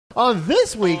On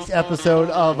this week's episode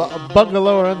of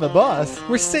Bungalower and the Bus,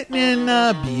 we're sitting in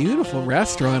a beautiful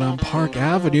restaurant on Park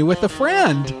Avenue with a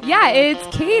friend. Yeah,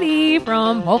 it's Katie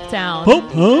from Hopetown.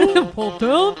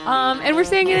 Hopetown? And we're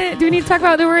saying it. Do we need to talk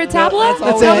about the word tabla?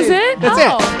 That's That was it? That's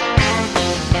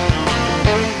it.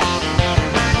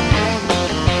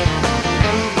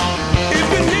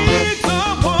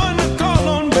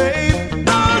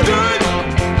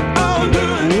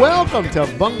 Welcome to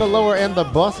Bungalower and the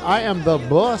Bus. I am the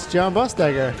boss, John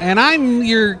Bustegger. And I'm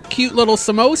your cute little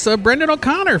samosa, Brendan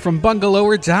O'Connor from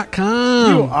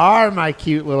bungalower.com. You are my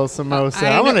cute little samosa.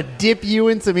 I want to dip you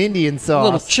in some Indian sauce.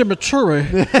 Little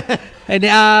chimichurri. And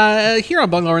here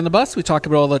on Bungalower and the Bus, we talk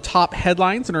about all the top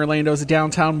headlines in Orlando's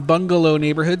downtown bungalow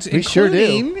neighborhoods,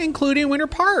 including Winter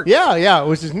Park. Yeah,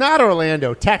 which is not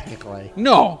Orlando, technically.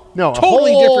 No, a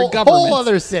totally whole, different government. whole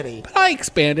other city. But I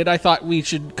expanded. I thought we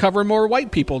should cover more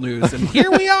white people news, and here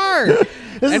we are.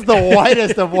 This is the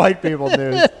whitest of white people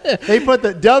news. They put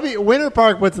the Winter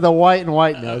Park puts the white in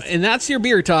whiteness. And that's your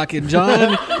beer talking,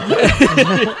 John.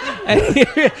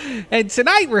 And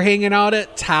tonight we're hanging out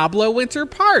at Tabla Winter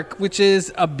Park, which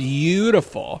is a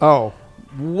beautiful,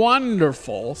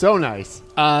 wonderful, so nice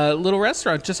little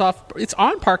restaurant just off. It's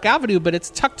on Park Avenue, but it's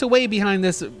tucked away behind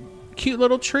this cute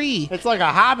little tree. It's like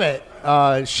a Hobbit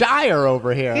Shire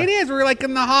over here. It is. We're like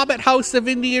in the Hobbit House of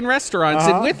Indian restaurants.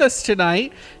 And with us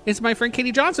tonight is my friend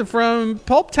Katie Johnson from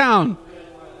Pulptown.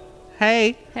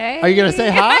 Hey. Hey. Are you going to say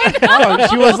hi? Oh,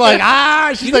 she was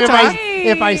like, she's like, Hi.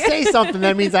 if I say something,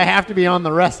 that means I have to be on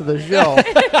the rest of the show.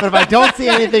 But if I don't see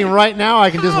anything right now, I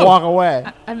can just walk away.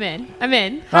 I'm in.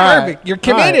 Perfect. right. You're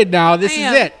committed now. This I is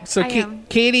am. it. So, I am.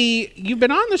 Katie, you've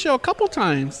been on the show a couple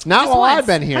times. Not Just while once. I've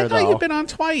been here, I thought though. you've been on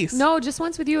twice. No, just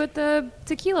once with you at the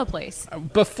tequila place.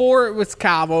 Before it was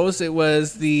Cabos, it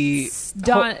was the...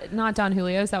 Not Don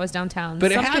Julio's. That was downtown.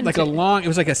 But it had Something like to- it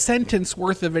was like a sentence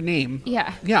worth of a name.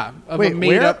 Yeah. Yeah. Of Wait, a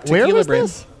made-up where tequila was brand.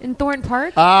 this? In Thornton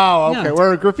Park. Oh, okay. Yeah.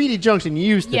 Where Graffiti Junction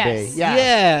used to Yes. be. Yeah.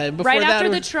 Yeah. Before Right that after it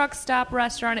the was truck stop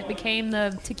restaurant, it became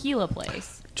the tequila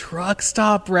place. truck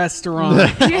stop restaurant.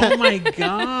 Oh my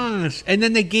gosh. And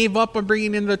then they gave up on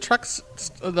bringing in the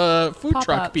food truck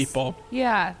Pop-ups. people.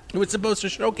 Yeah. It was supposed to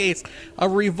showcase a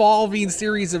revolving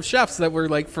series of chefs that were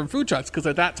like from food trucks, because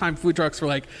at that time food trucks were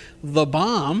like the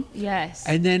bomb. Yes.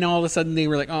 And then all of a sudden they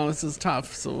were like, oh, this is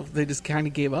tough. So they just kind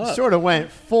of gave up. Sort of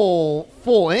went full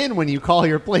in when you call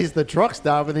your place the truck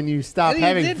stop, and then you stop And they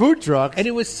having did. food trucks. And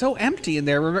it was so empty in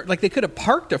there. Remember, like they could have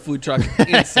parked a food truck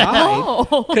inside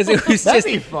Oh. because it was That'd just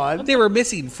be fun. They were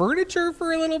missing furniture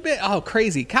for a little bit. Oh,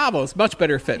 crazy! Cabos, much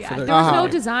better fit Yeah, for there their. was no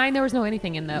design. There was no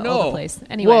anything in the No. old place.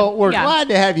 Anyway. Well, we're yeah. glad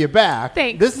to have you back.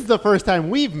 Thanks. This is the first time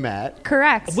we've met.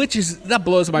 Correct. That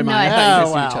blows my mind. I Nuts. thought you Oh, guys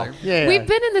knew wow. each other. Yeah. We've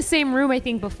been in the same room, I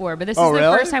think, before, but this Oh, is the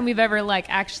really? first time we've ever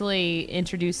actually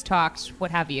introduced, talked,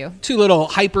 what have you. Two little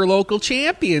hyper local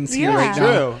champions here Yeah. right now.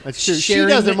 True. That's true. She Sharing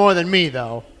does it the- more than me,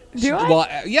 though. Do I? Well,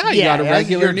 yeah, you got a that's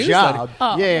regular your newsletter. job.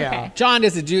 Oh, yeah.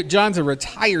 okay. John's a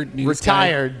retired news guy.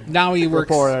 Retired Now he works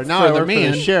reporter. Now for I the work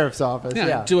man. for the sheriff's office.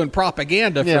 Yeah. doing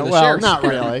propaganda Yeah, for the well, sheriff. not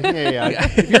really. Yeah.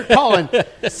 If you're calling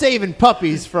saving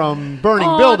puppies from burning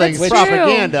Oh, buildings that's true.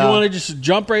 propaganda, You want to just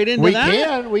jump right into we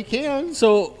that? we can.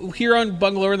 So here on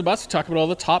Bungalow and the Bus, we talk about all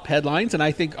the top headlines, and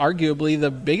I think arguably the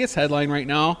biggest headline right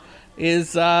now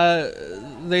is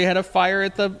they had a fire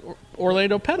at the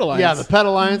Orlando Pet Alliance. Yeah, the Pet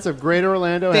Alliance of Greater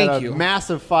Orlando had Thank a you.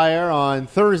 massive fire on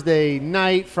Thursday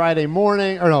night, Wednesday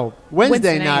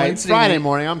Wednesday night, Wednesday Friday night.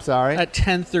 morning, I'm sorry. At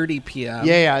 10:30 p.m.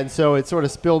 Yeah, and so it sort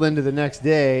of spilled into the next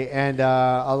day, and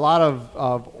a lot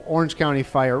of Orange County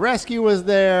Fire Rescue was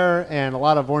there, and a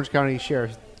lot of Orange County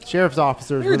sheriff's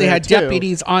officers were They there had too.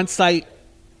 deputies on site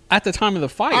at the time of the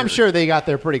fire. I'm sure they got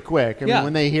there pretty quick. I Yeah. mean,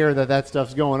 when they hear that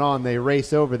stuff's going on, they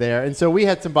race over there. And so we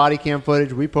had some body cam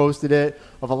footage. We posted it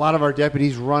of a lot of our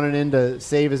deputies running in to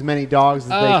save as many dogs as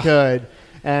they could.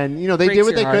 And, they Breaks did what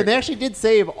your they heart. could. They actually did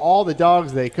save all the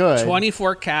dogs they could.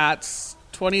 24 cats,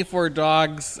 24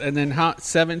 dogs, and then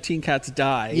 17 cats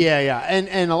died. Yeah.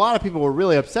 And a lot of people were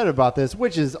really upset about this,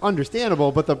 which is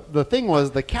understandable. But the thing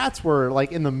was, the cats were,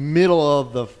 like, in the middle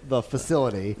of the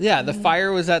facility. Yeah, the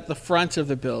fire was at the front of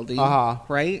the building, Uh-huh.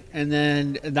 right? And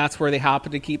then that's where they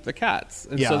happened to keep the cats.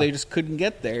 And Yeah. so they just couldn't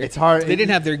get there. It's hard. They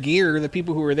didn't have their gear. The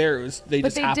people who were there, they But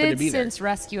just they happened to did be there. since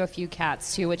rescue a few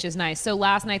cats, too, which is nice. So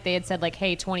last night they had said,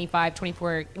 hey, 25,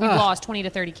 24, we've Ugh. lost 20 to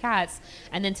 30 cats.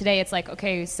 And then today it's like,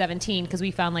 okay, 17, because we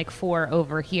we found like 4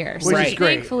 over here. Which is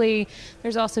great. Thankfully,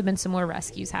 there's also been some more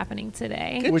rescues happening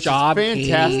today. Good Which job, is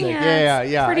fantastic. Katie. Yeah,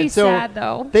 Yeah. it's pretty And so sad,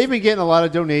 though. They've been getting a lot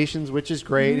of donations, which is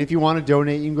great. If you want to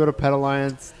donate, you can go to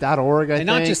petalliance.org, I And think.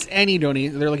 not just any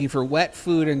donation. They're looking for wet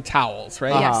food and towels,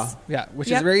 right? Yes. Yeah, which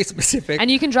Yep. is very specific.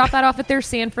 And you can drop that off at their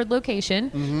Sanford location,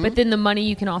 Mm-hmm. but then the money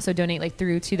you can also donate like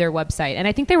through to their website. And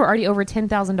I think they were already over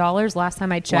 $10,000 last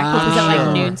time I checked, which was at Wow.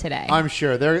 like noon today. I'm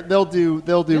sure they'll do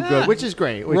Yeah. good, which is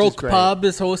great. Which is Roke great. Pub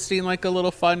is hosting like a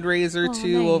little fundraiser Oh,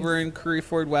 too nice. over in Curry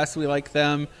Ford West. We like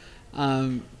them.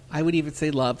 I would even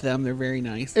say love them. They're very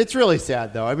nice. It's really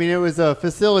sad, though. I mean, it was a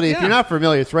facility. If Yeah. you're not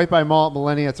familiar, it's right by Mall at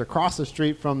Millennia. It's across the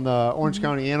street from the Orange Mm-hmm.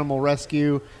 County Animal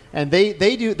Rescue, and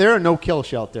they're a no-kill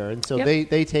shelter, and so Yep.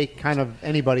 they take kind of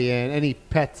anybody in, any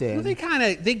pets in. Well,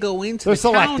 they go into They're the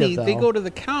county. selective, They though. go to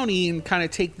the county and kind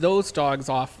of take those dogs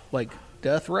off like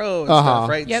death row and Uh-huh. stuff,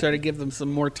 right? Yep. Try to give them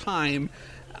some more time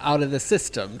out of the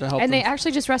system to help And them. they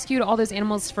actually just rescued all those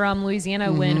animals from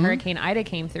Louisiana when Hurricane Ida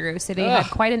came through. So they had Ugh.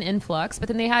 quite an influx. But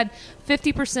then they had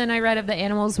 50%, I read, of the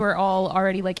animals were all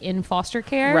already like in foster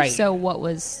care. Right. So what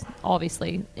was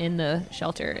obviously in the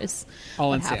shelter is All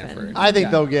what in happened. Sanford. I think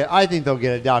Yeah. they'll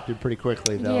get adopted pretty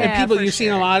quickly, though. Yeah. And people, for you've seen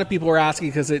sure. a lot of people were asking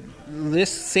because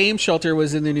this same shelter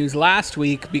was in the news last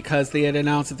week because they had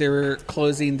announced that they were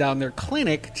closing down their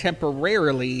clinic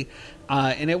temporarily.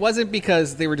 And it wasn't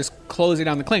because they were just closing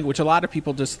down the clinic, which a lot of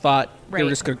people just thought they were Right.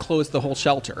 just going to close the whole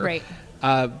shelter. Right.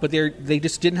 But they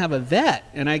just didn't have a vet.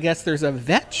 And I guess there's a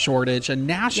vet shortage, a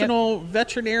national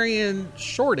veterinarian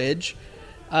shortage,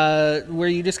 where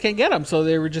you just can't get them. So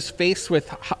they were just faced with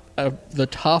the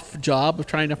tough job of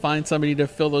trying to find somebody to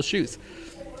fill those shoes.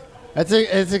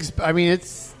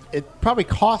 It probably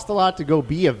costs a lot to go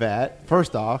be a vet,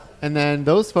 first off, and then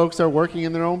those folks are working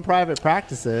in their own private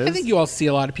practices. I think you all see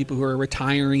a lot of people who are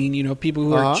retiring, people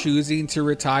who are Uh-huh. choosing to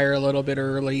retire a little bit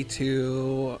early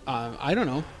to, I don't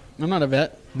know. I'm not a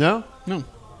vet. No,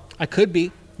 I could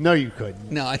be. no, you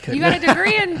couldn't. No, I couldn't. You got a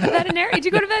degree in veterinary. Did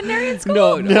you go to veterinarian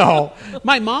school? No,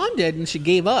 My mom did, and she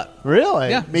gave up. really?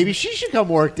 Yeah. Maybe she should come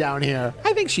work down here.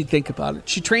 I think she'd think about it.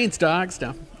 She trains dogs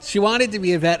now. She wanted to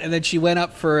be a vet, and then she went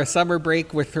up for a summer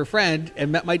break with her friend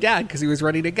and met my dad because he was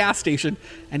running a gas station,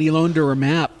 and he loaned her a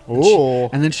map. Oh.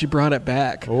 And then she brought it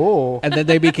back. Oh. And then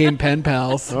they became pen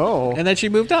pals. Oh. And then she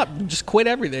moved up and just quit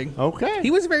everything. Okay. He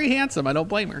was very handsome. I don't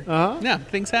blame her. Uh-huh. Yeah,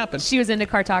 things happen. She was into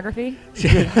cartography.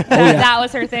 yeah. That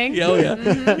was her thing. Yeah, oh,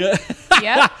 yeah.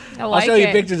 Yep. I like I'll show you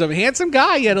it. pictures of a handsome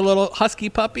guy. He had a little husky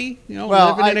puppy,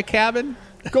 Well, living in a cabin.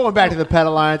 Going back to the Pet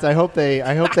Alliance, I hope they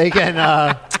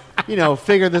can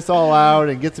figure this all out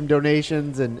and get some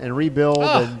donations and rebuild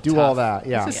Oh, and do tough. all that.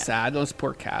 Yeah. This is sad. Those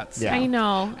poor cats. Yeah. I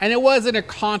know. And it wasn't a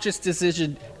conscious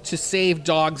decision to save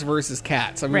dogs versus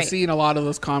cats. I'm Right. seeing a lot of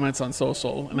those comments on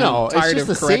social. And No, I'm tired it's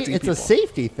just of correcting it's people. a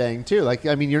safety thing too. Like,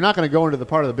 I mean, you're not going to go into the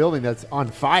part of the building that's on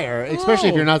fire, especially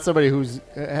if No. you're not somebody who's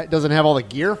doesn't have all the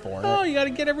gear for it. Oh, you got to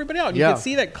get everybody out. You Yeah. can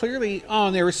see that clearly. Oh,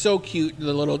 and they were so cute.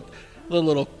 The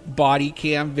little body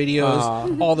cam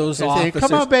videos. All those They're saying, officers.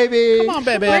 "Come on, baby! Come on,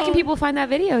 baby. Where can people find that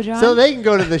video, John? So they can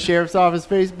go to the sheriff's office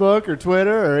Facebook or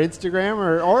Twitter or Instagram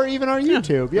or even our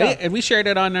YouTube. Yeah, And we shared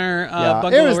it on our yeah.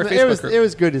 Bungalow It was Facebook group. it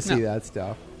was good to see Yeah. that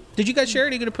stuff. Did you guys share it?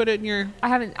 Are you going to put it in your... I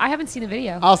haven't seen the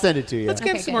video. I'll send it to you. Let's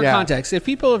give Okay, some good. more Yeah. context. If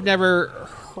people have never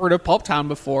heard of Pulp Town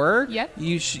before, Yep.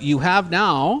 you have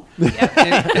now.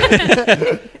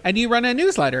 And you run a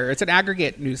newsletter. It's an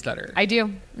aggregate newsletter. I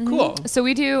do. Cool. So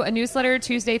we do a newsletter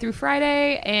Tuesday through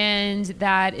Friday, and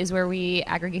that is where we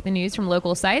aggregate the news from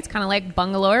local sites, kind of like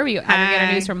Bungalower. We aggregate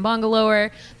our news from Bungalower,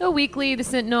 The Weekly, The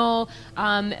Sentinel,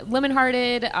 Lemon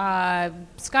Hearted,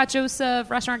 Scott Joseph,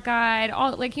 Restaurant Guide.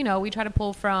 All we try to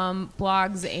pull from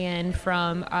blogs and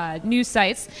from news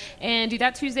sites, and do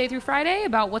that Tuesday through Friday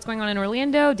about what's going on in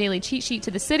Orlando. Daily cheat sheet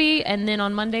to the city, and then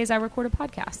on Mondays I record a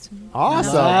podcast.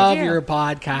 Awesome. Love do. your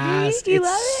podcast. You It's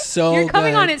love it? so You're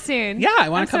coming good. on it soon. Yeah, I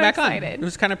want I'm to come so back on. excited. It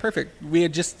was kind of perfect. We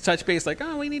had just touched base like,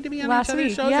 we need to be on Last each other's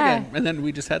week, shows yeah. again. And then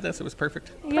we just had this. It was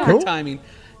perfect. Yeah. Perfect Cool. timing.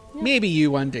 Maybe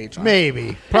you one day, John.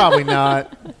 Maybe, probably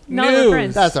not. None of News. the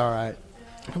friends. That's all right.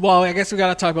 Well, I guess we got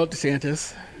to talk about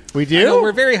DeSantis. We I know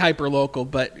we're do. very hyper local,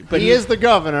 but He is the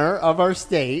governor of our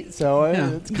state, so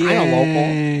it's kind of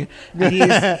local.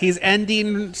 And he's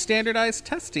ending standardized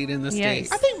testing in the Yes.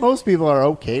 state. I think most people are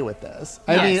okay with this.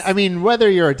 Yes. I mean, whether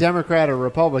you're a Democrat or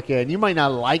Republican, you might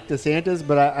not like DeSantis,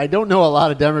 but I don't know a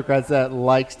lot of Democrats that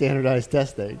like standardized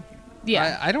testing.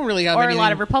 Yeah. I don't really have Or anything. a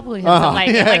lot of Republicans that like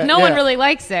it. Like, no one yeah. really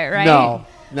likes it, right? No.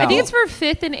 No. I think it's for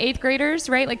 5th and 8th graders,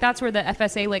 right? Like that's where the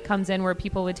FSA like comes in, where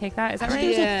people would take that. Is that I right?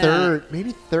 think there's a third,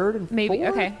 maybe third and Maybe, fourth?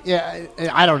 okay. Yeah,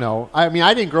 I don't know. I mean,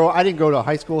 I didn't go to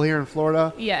high school here in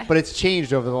Florida. Yeah. But it's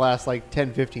changed over the last like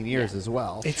 10, 15 years as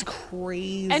well. It's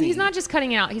crazy. And he's not just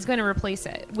cutting it out; he's going to replace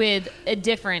it with a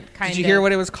different kind. Did you hear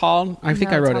what it was called? I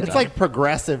think No, I wrote tell it me. It's down. like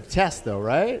progressive tests, though,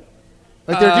 right?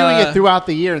 Like they're doing it throughout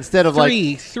the year instead of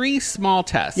three small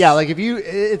tests. Yeah, like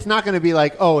it's not going to be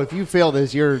like, oh, if you fail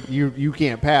this, you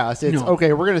can't pass. It's No.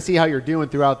 okay. We're going to see how you're doing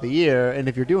throughout the year, and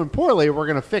if you're doing poorly, we're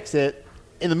going to fix it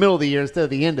in the middle of the year instead of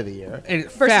the end of the year. And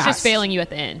Versus FAST. just failing you at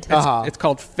the end. It's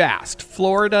called FAST,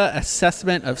 Florida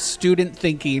Assessment of Student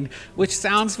Thinking, which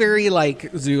sounds very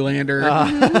like Zoolander.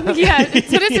 Yeah.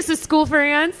 So this is a school for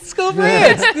ants. School for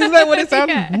ants. Isn't that what it sounds?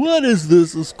 Yeah. What is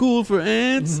this? A school for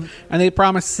ants? And they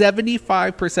promise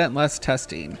 75% less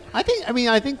testing. I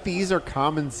think these are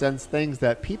common sense things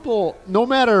that people, no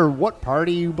matter what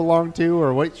party you belong to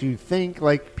or what you think,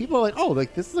 like people are like, oh,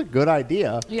 like this is a good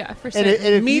idea. Yeah, for And, sure. if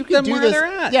you Meet could them do where this, they're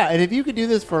at. yeah, and if you could do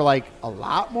this for like a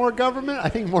lot more government, I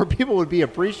think more people would be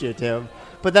appreciative.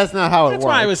 But that's not how it That's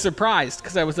works. why I was surprised,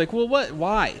 because I was like, well, what?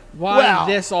 Why? Why Well,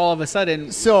 this all of a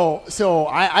sudden? So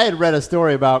I had read a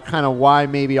story about kind of why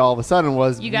maybe all of a sudden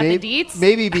was You got the deets?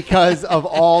 maybe because of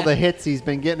all the hits he's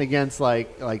been getting against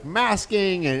like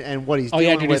masking and what he's Oh, doing. you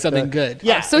had to do with something the, good.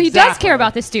 Yeah, So he does care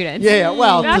about the students. Yeah,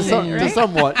 well, That's to it,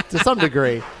 some, right? to some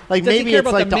degree. Like Does he maybe care it's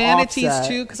about like the to manatees offset.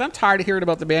 too? Because I'm tired of hearing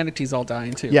about the manatees all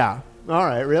dying too. Yeah. All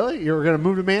right. Really? You're going to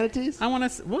move to manatees? I want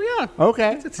to. Well, yeah.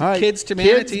 Okay. It's All right. kids to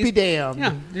Kids manatees. be damned.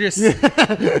 Yeah, they're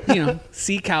just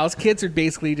sea cows. Kids are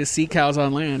basically just sea cows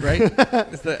on land, right?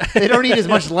 They don't eat as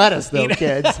much lettuce though,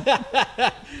 kids.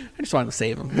 I just wanted to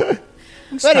save them.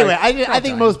 But anyway, I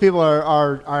think most people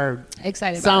are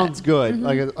Excited about sounds it. good,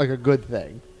 like a good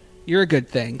thing. You're a good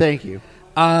thing. Thank you.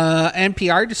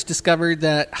 NPR just discovered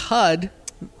that HUD,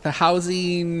 the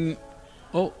housing.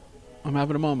 Oh, I'm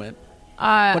having a moment.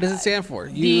 What does it stand for?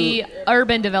 The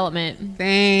urban development.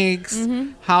 Thanks.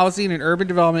 Housing and Urban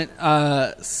Development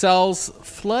sells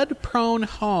flood-prone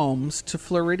homes to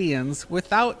Floridians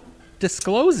without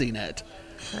disclosing it.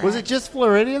 Was it just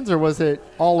Floridians or was it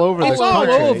all over It's the all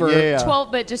country? over. Yeah.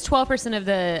 12, but just 12% of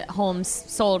the homes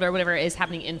sold or whatever is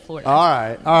happening in Florida. All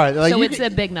right. Like So you it's a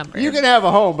big number. You can have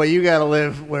a home, but you got to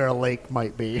live where a lake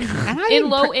might be. in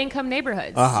low income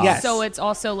neighborhoods. Yes. So it's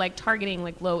also like targeting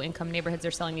like low income neighborhoods.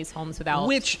 They're selling these homes without.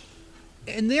 Which,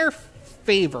 in their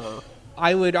favor,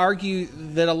 I would argue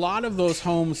that a lot of those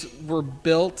homes were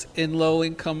built in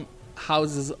low-income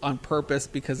houses on purpose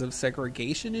because of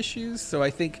segregation issues. So I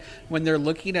think when they're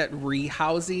looking at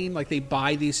rehousing, like they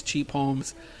buy these cheap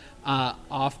homes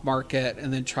off market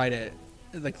and then try to,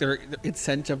 like they're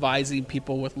incentivizing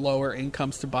people with lower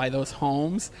incomes to buy those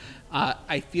homes.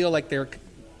 I feel like they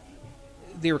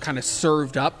were kind of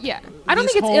served up. Yeah. I don't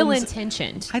these think it's homes.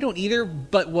 ill-intentioned. I don't either,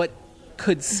 but what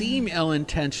could seem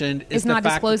ill-intentioned is Is the not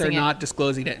fact that they're disclosing it. not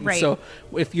disclosing it. And Right. so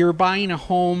if you're buying a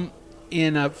home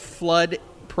in a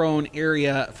flood-prone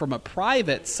area from a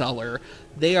private seller,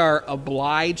 they are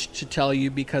obliged to tell you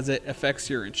because it affects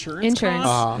your insurance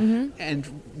costs.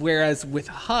 And whereas with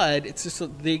HUD, it's just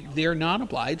they're not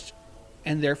obliged,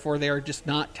 and therefore they are just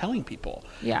not telling people.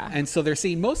 Yeah. And so they're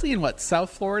seeing mostly in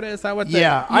South Florida? Is that what?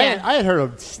 Yeah, Yeah. I had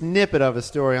heard a snippet of a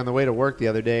story on the way to work the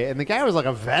other day, and the guy was like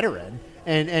a veteran,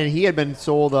 and he had been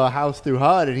sold a house through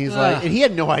HUD, and he's like, and he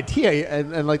had no idea,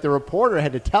 and like the reporter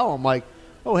had to tell him like,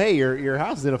 oh hey, your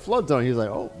house is in a flood zone. He's like,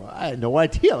 oh, I had no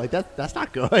idea, like that's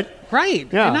not good. Right.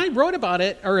 Yeah. And I wrote about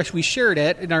it, or we shared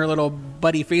it in our little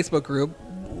buddy Facebook group.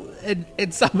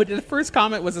 And somebody, the first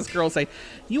comment was this girl saying,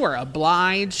 "You are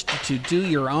obliged to do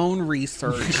your own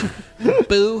research."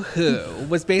 Boo-hoo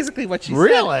was basically what she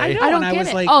Really? said. I know. I don't and I get was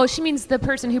it. like, Oh, she means the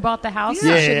person who bought the house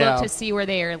Yeah. should Yeah. look to see where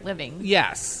they are living.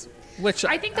 yes. Which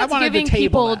I think that's wanted to giving table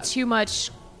people that. too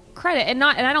much credit, and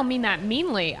I don't mean that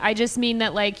meanly. I just mean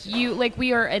that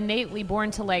we are innately born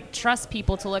to like trust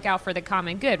people to look out for the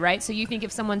common good, right? So you think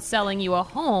if someone's selling you a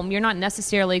home, you're not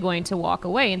necessarily going to walk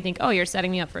away and think, oh, you're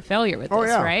setting me up for failure with Oh, this,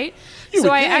 yeah. right? You So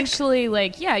would I think. actually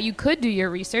you could do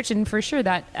your research, and for sure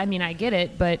that I get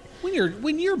it, but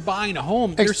when you're buying a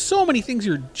home, there's so many things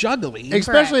you're juggling.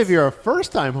 Especially Correct. if you're a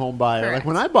first-time home buyer. Correct. Like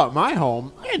when I bought my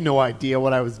home, I had no idea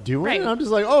what I was doing. Right. And I'm just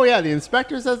like, oh yeah, the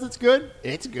inspector says it's good.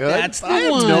 It's good. That's But the I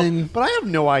have one. but I have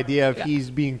no idea if he's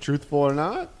being truthful or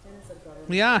not.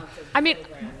 Yeah. I mean,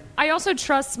 I also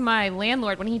trust my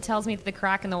landlord when he tells me that the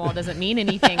crack in the wall doesn't mean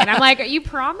anything, and I'm like, "Are you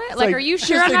promise? Like, are you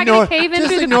sure I'm not going to cave in?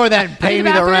 Just ignore that and pay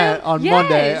me the rent on Yes.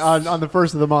 Monday on the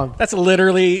first of the month. That's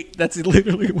literally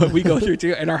what we go through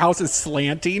too. And our house is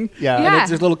slanting. Yeah. And Yeah.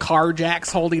 there's little car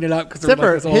jacks holding it up because Except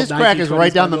for his crack is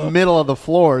right down the middle of the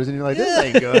floors, and you're like, this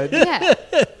ain't good. Yeah,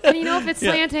 and you know if it's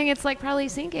slanting, it's like probably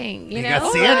sinking. You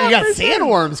know, You got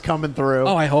sandworms coming through.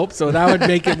 Oh, I hope so. That would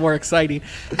make it more exciting.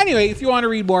 Anyway, if you want to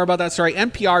read more about that story,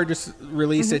 NPR just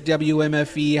released it.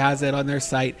 WMFE has it on their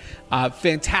site.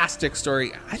 Fantastic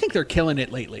story. I think they're killing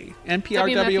it lately. NPR,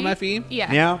 WMFE.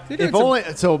 Yeah. Yeah. They're doing If only.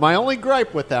 So my only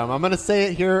gripe with them, I'm going to say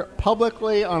it here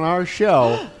publicly on our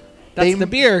show. That's the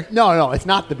beer. No, it's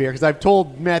not the beer, because I've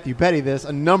told Matthew Petty this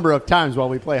a number of times while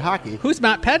we play hockey. Who's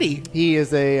Matt Petty? He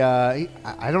is I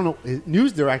don't know,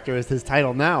 news director is his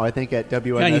title now, I think, at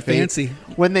WMFA. Yeah, you fancy.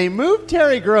 When they moved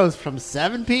Terry Gross from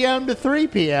 7 p.m. to 3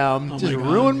 p.m., just my God.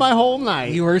 ruined my whole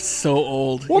night. You are so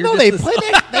old. Well, You're no, they just play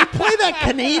that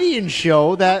Canadian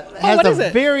show that has what a is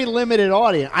it? very limited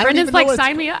audience. I don't Brendan's even know like, what's-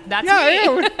 sign me up. That's Yeah,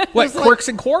 me. yeah. What, Quirks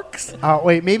and Corks? Oh,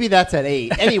 wait, maybe that's at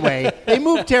 8. Anyway, they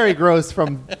moved Terry Gross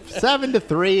from 7 to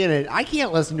 3, and I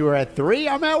can't listen to her at 3.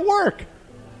 I'm at work.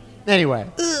 Anyway,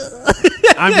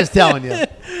 I'm just telling you.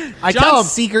 I tell him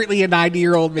John's secretly a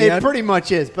 90-year-old man. it pretty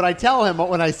much is, but I tell him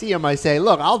when I see him, I say,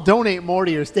 look, I'll donate more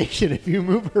to your station if you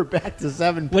move her back to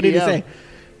 7 p.m. What did he say?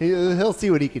 He'll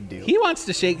see what he can do. He wants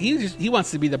to shake. He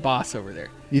wants to be the boss over there.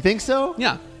 You think so?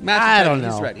 Yeah, I don't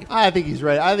know. He's ready. I think he's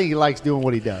ready. I think he likes doing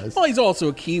what he does. Well, he's also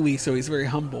a Kiwi, so he's very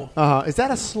humble. Is that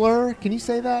a slur? Can you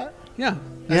say that? Yeah,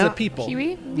 as Yeah. a people.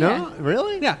 Kiwi? No,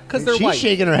 really? Yeah, 'cause they're She's white.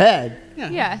 shaking her head.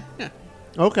 Yeah.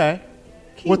 Okay.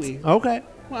 Kiwi. Okay?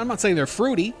 Well, I'm not saying they're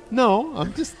fruity. No,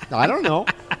 I don't know.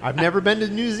 I've never been to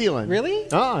New Zealand. Really?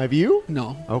 Have you?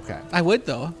 No. Okay. I would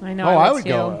though. I know. Oh, I would too.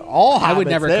 go. All I would habits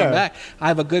never there. come back. I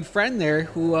have a good friend there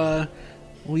who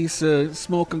we used to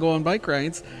smoke and go on bike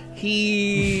rides.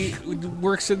 He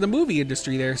works in the movie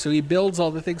industry there, so he builds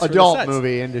all the things Adult for the sets.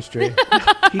 movie industry.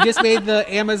 He just made the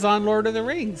Amazon Lord of the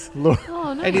Rings. Lord,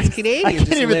 Oh, nice. And he's Canadian. I can't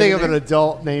just even think living of an there.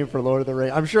 adult name for Lord of the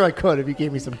Rings. I'm sure I could if you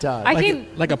gave me some time. I Like can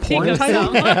like a think porn of title?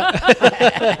 some. Is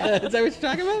that what you're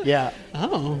talking about? Yeah.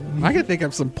 Oh, I could think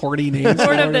of some porny names. Sort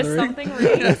for of Lord this the Rings. something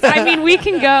rings. I mean, we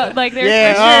can go. Like, there's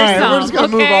Yeah, for sure all right. some. We're just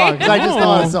going to move okay? on because I just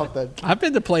thought of something. I've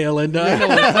been to Playa Linda. I know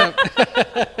what's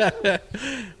up.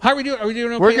 How are we doing? Are we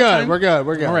doing okay? We're on good. time? We're good.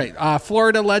 We're good. All right.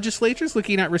 Florida legislature is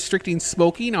looking at restricting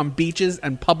smoking on beaches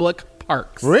and public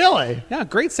parks. Really? Yeah,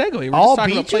 great segue. We're All just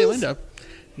talking about Playa beaches? Linda.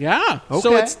 Yeah. So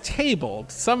Okay. it's tabled.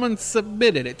 Someone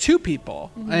submitted it. 2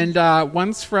 people. Mm-hmm. And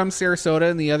one's from Sarasota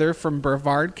and the other from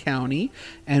Brevard County.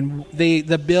 And the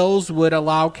bills would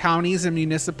allow counties and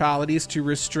municipalities to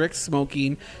restrict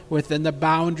smoking within the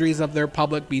boundaries of their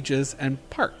public beaches and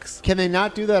parks. Can they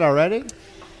not do that already?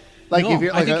 Like No, if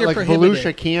you're I think you're like prohibited.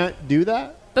 Volusia can't do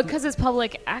that? Because it's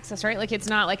public access, right? Like, it's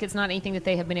not anything that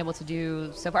they have been able to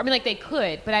do so far. I mean, like, they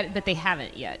could, but they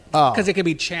haven't yet. Oh. Because it can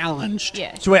be challenged.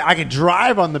 Yeah. So wait, I can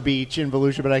drive on the beach in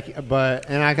Volusia,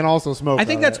 and I can also smoke. I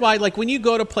think on that's it. why, like, when you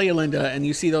go to Playa Linda and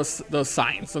you see those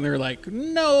signs, and they're like,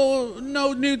 no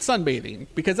nude sunbathing,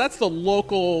 because that's the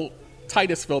local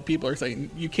Titusville people are saying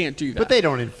you can't do that. But they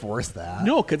don't enforce that.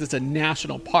 no, because it's a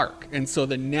national park, and so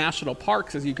the national park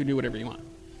says you can do whatever you want.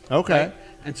 Okay. Right?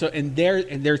 And so, and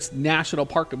there's national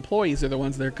park employees are the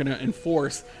ones that are going to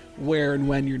enforce where and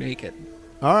when you're naked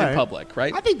All right. in public,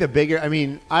 right? I think the bigger. I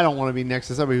mean, I don't want to be next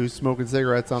to somebody who's smoking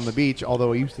cigarettes on the beach.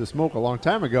 Although I used to smoke a long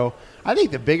time ago. I think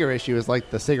the bigger issue is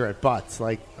like the cigarette butts.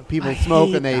 Like people I smoke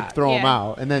hate and they that. throw them Yeah.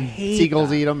 out, and then hate seagulls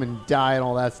that. eat them and die and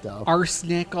all that stuff.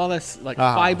 Arsenic, all this like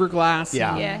Uh-huh. fiberglass.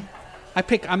 Yeah. Yeah.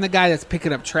 I'm the guy that's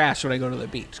picking up trash when I go to the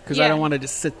beach because I Yeah. don't want to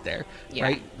just sit there, Yeah.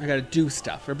 right? I got to do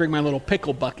stuff. I bring my little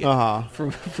pickle bucket Uh-huh.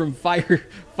 from Firehouse.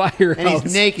 And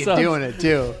he's naked Subs. doing it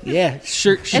too. Yeah,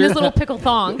 shirt. And his little pickle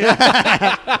thong.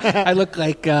 I look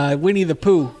like Winnie the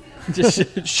Pooh,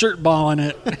 just shirt balling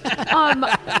it.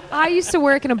 I used to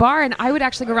work in a bar, and I would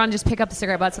actually go around and just pick up the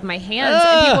cigarette butts with my hands,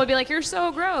 and people would be like, "You're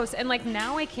so gross." And like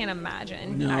now, I can't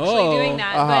imagine No. actually doing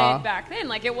that. Uh-huh. But back then,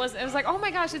 like it was like, "Oh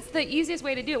my gosh, it's the easiest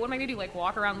way to do it." What am I gonna do? Like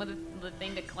walk around with the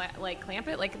thing to clamp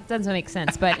it? Like it doesn't make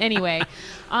sense. But anyway,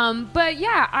 but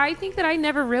yeah, I think that I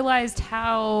never realized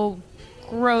how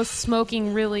gross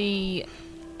smoking really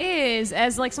is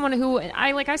as like someone who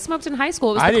I smoked in high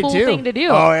school. It was I the did cool too. thing to do.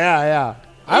 Oh yeah.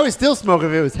 I would still smoke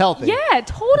if it was healthy. Yeah,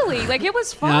 totally. Like it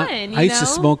was fun. Yeah, you I used to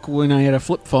know? smoke when I had a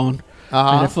flip phone.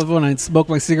 And I flip phone. I'd smoke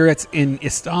my cigarettes in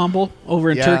Istanbul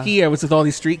over in Yeah. Turkey. I was with all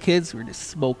these street kids. We were just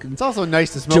smoking. It's also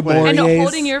nice to smoke when And Yes.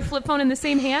 holding your flip phone in the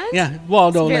same hand? Yeah,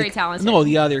 well, no, very like, talented. no,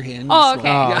 the other hand. Oh, So, okay.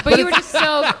 yeah. But you were just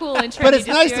so cool and trendy. But it's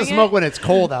just nice to doing smoke it. when it's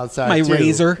cold outside. My too.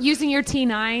 razor Using your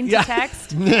T9 to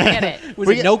text? Get it. was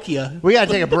We a get- Nokia. We got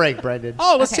to take a break, Brendan.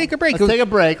 Oh, let's Okay. take a break. Let's take a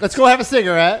break. Let's go have a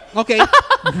cigarette. Okay, A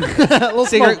little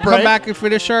cigarette. smoke break. Come back and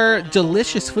finish our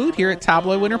delicious food here at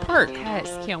Tabloid Winter Park. Yes,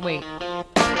 can't wait.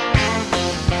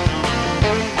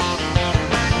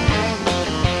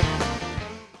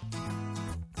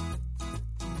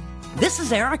 This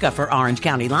is Erica for Orange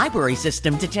County Library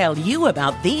System to tell you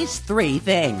about these 3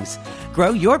 things. Grow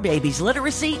your baby's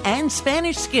literacy and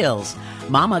Spanish skills.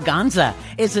 Mama Ganza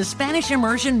is a Spanish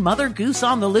immersion Mother Goose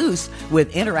on the Loose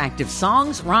with interactive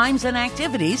songs, rhymes, and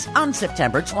activities on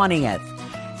September 20th.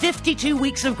 52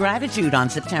 Weeks of Gratitude on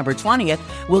September 20th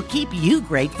will keep you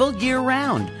grateful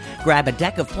year-round. Grab a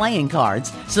deck of playing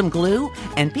cards, some glue,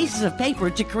 and pieces of paper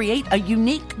to create a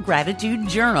unique gratitude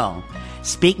journal.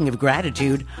 Speaking of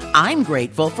gratitude, I'm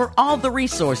grateful for all the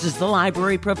resources the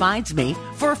library provides me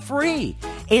for free.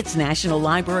 It's National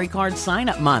Library Card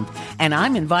Sign-Up Month, and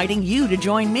I'm inviting you to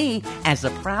join me as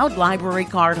a proud library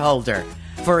card holder.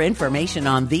 For information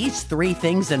on these 3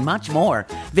 things and much more,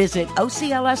 visit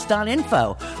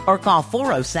ocls.info or call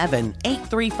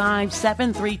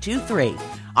 407-835-7323.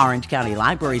 Orange County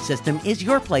Library System is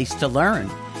your place to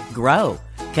learn, grow,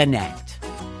 connect.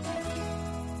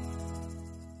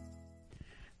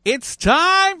 It's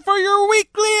time for your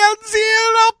weekly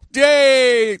Enzian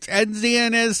update.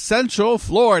 Enzian is Central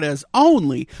Florida's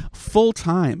only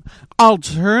full-time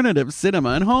alternative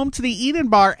cinema and home to the Eden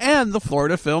Bar and the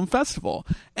Florida Film Festival.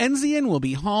 Enzian will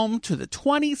be home to the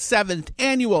 27th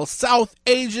Annual South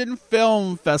Asian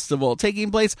Film Festival,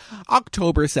 taking place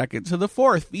October 2nd to the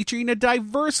 4th, featuring a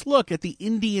diverse look at the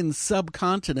Indian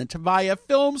subcontinent via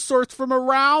film sourced from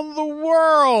around the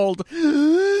world.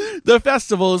 The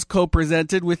festival is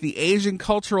co-presented with the Asian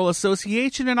Cultural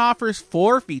Association and offers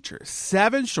 4 features,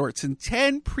 7 shorts, and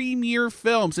 10 premiere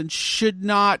films, and should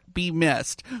not be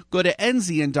missed. Go to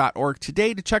enzian.org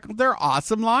today to check out their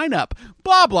awesome lineup.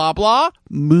 Blah, blah, blah.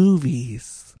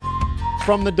 Movies.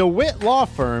 From the DeWitt Law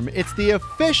Firm, it's the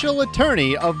official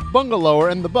attorney of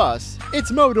Bungalower and the Bus. It's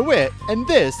Mo DeWitt, and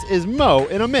this is Mo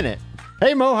in a Minute.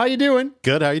 Hey Mo, how you doing?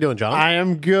 Good. How you doing, John? I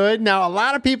am good. Now, a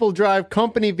lot of people drive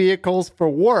company vehicles for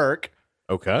work,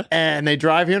 Okay. and they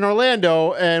drive here in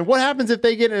Orlando. And what happens if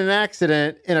they get in an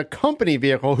accident in a company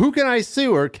vehicle? Who can I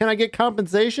sue, or can I get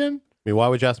compensation? I mean, why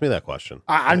would you ask me that question?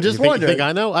 I'm just You think wondering.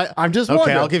 I know? I'm just okay,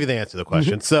 wondering. I'll give you the answer to the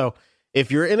question. So, if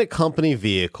you're in a company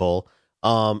vehicle,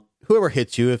 whoever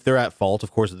hits you, if they're at fault, of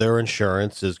course, their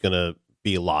insurance is going to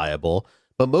be liable.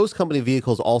 But most company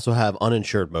vehicles also have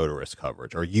uninsured motorist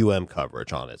coverage or UM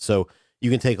coverage on it. So you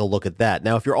can take a look at that.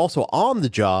 Now, if you're also on the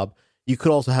job, you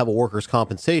could also have a workers'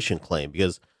 compensation claim,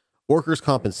 because workers'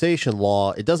 compensation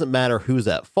law, it doesn't matter who's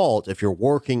at fault. If you're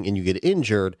working and you get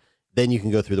injured, then you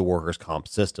can go through the workers' comp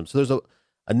system. So there's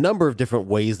a number of different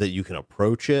ways that you can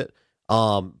approach it.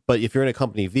 But if you're in a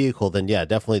company vehicle, then yeah,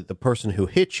 definitely the person who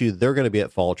hit you, they're going to be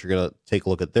at fault. You're going to take a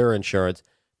look at their insurance,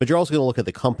 but you're also going to look at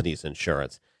the company's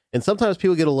insurance. And sometimes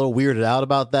people get a little weirded out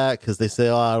about that because they say,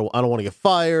 oh, I don't want to get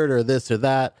fired or this or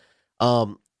that.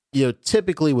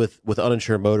 Typically with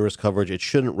uninsured motorist coverage, it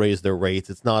shouldn't raise their rates.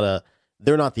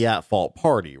 They're not the at fault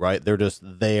party, right? They're just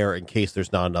there in case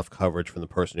there's not enough coverage from the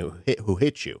person who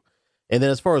hit you. And then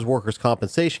as far as workers'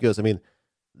 compensation goes, I mean,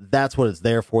 that's what it's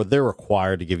there for. They're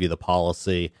required to give you the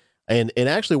policy. And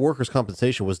actually, workers'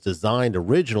 compensation was designed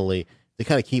originally to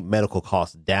kind of keep medical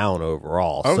costs down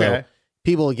overall. Okay. So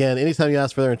people, again, anytime you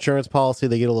ask for their insurance policy,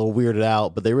 they get a little weirded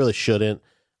out, but they really shouldn't.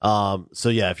 So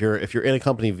yeah, if you're in a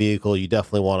company vehicle, you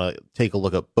definitely want to take a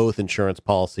look at both insurance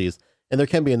policies. And there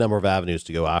can be a number of avenues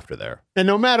to go after there. And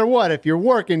no matter what, if you're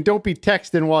working, don't be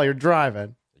texting while you're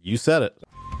driving. You said it.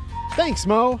 Thanks,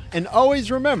 Mo. And always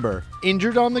remember,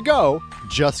 injured on the go,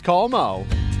 just call Mo.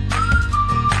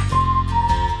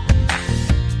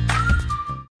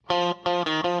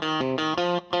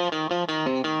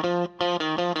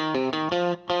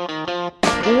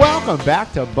 Welcome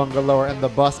back to Bungalower and the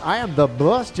Bus. I am the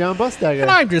Bus, John Busdagger.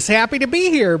 And I'm just happy to be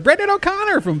here. Brendan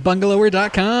O'Connor from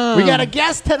Bungalower.com. We got a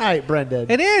guest tonight, Brendan.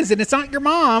 It is, and it's not your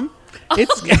mom.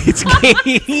 It's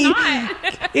Katie.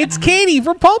 It's Katie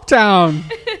from Pulp Town.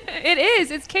 It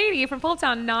is. It's Katie from Pulp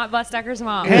Town, not Busdecker's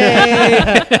mom.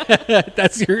 Hey,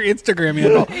 that's your Instagram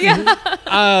handle. Yeah.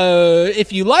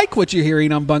 If you like what you're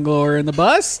hearing on Bungalower and the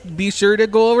Bus, be sure to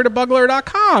go over to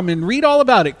bungalower.com and read all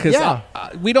about it, because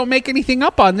we don't make anything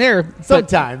up on there.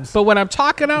 Sometimes. But when I'm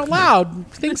talking out loud,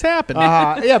 things happen.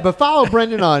 But follow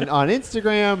Brendan on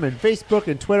Instagram and Facebook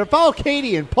and Twitter. Follow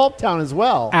Katie in Pulptown as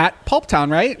well. At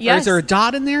Pulptown, right? Yes. Or is there a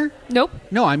dot in there? Nope.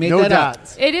 No, I made No that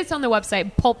dots. up. It is on the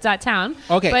website, pulp.town.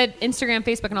 Okay. But Instagram,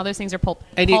 Facebook, and all those things are pulp.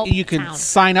 And you can Pulptown.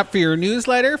 sign up for your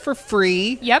newsletter for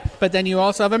free. Yep. But then you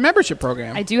also have a membership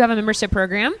program. I do have a membership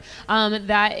program.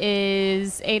 That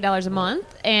is $8 a month,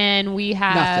 and we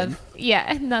have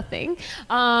nothing.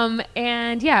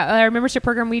 Our membership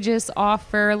program, we just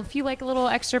offer a few little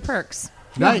extra perks.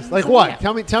 Nice. Like what?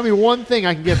 Tell me one thing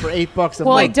I can get for $8 a month.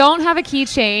 Well, I don't have a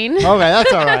keychain. Okay,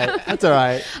 that's all right. That's all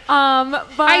right.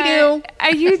 But I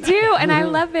do. You do, and I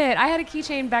love it. I had a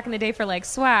keychain back in the day for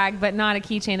swag, but not a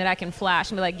keychain that I can flash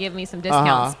and be give me some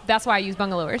discounts. That's why I use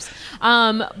Bungalowers.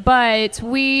 But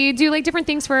we do different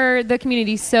things for the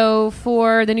community. So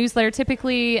for the newsletter,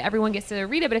 typically everyone gets to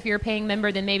read it, but if you're a paying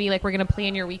member, then maybe we're going to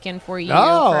plan your weekend for you.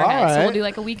 Oh, for a head. all So right.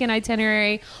 we'll do a weekend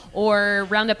itinerary or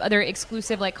round up other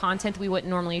exclusive content that we wouldn't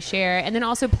normally share, and then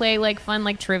also play fun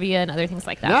trivia and other things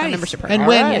like that. For Nice. membership program. And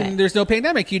when right. there's no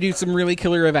pandemic, you do some really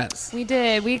killer events. We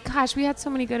did. We had so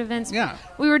many good events. Yeah.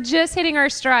 We were just hitting our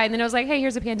stride, and then I was like, hey,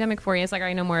 here's a pandemic for you. It's all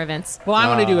right, no more events. Well, I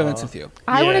want to do events with you.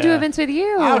 I want to do Yeah. events with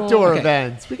you. Outdoor Okay.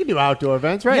 events. We can do outdoor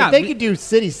events, right? Yeah, They we- could do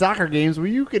city soccer games where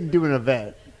you can do an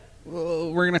event.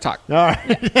 We're going to talk. All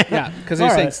right. Yeah, because All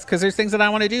there's things that I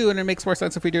want to do, and it makes more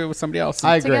sense if we do it with somebody else.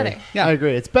 I agree. Together. Yeah. I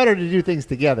agree. It's better to do things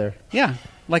together. Yeah.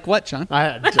 Like what, John?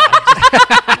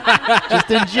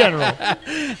 Just in general.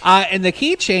 And the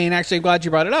keychain, actually, I'm glad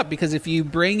you brought it up, because if you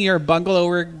bring your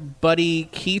Bungalower Buddy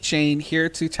keychain here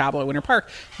to Tableau Winter Park,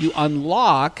 you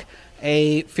unlock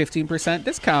a 15%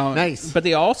 discount. Nice. But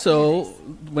they also,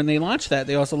 when they launched that,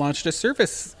 they also launched a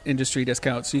service industry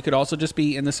discount. So you could also just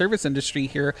be in the service industry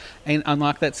here and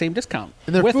unlock that same discount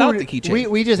And their without food, the keychain.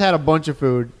 we just had a bunch of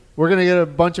food. We're going to get a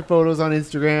bunch of photos on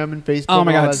Instagram and Facebook. Oh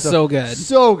my and all God, that it's stuff. so good.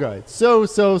 So good. So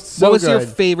what was good. your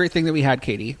favorite thing that we had,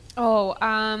 Katie?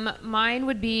 Mine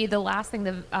would be the last thing,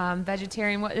 the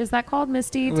vegetarian. What is that called,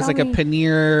 Misty? It was Tell like me. a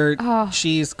paneer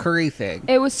cheese curry thing.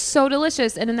 It was so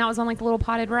delicious, and then that was on the little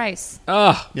potted rice.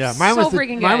 Oh, Yeah, mine So was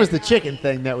freaking mine good. was the chicken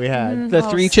thing that we had. the Oh,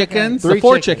 three so chickens, good. the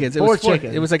four Three chickens. chickens. It Four was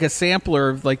chickens. It was like a sampler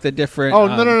of the different. Oh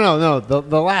no!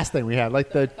 The last thing we had,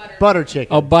 like the butter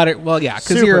chicken. Oh, butter. Well, yeah, because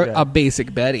Super you're good. a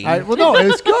basic Betty. Well, no, it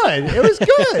was good. It was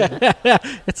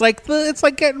good, It's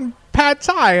like getting pad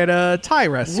thai at a Thai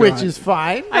restaurant. which is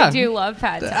fine. Yeah. I do love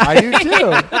pad thai. I do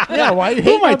too. Yeah, why you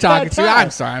Who am I hate talking to?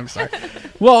 I'm sorry.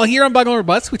 Well, here on Bungalow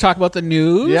Butts, we talk about the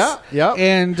news. Yeah.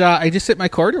 And I just hit my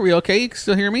cord. Are we okay? You can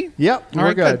still hear me? Yep, All we're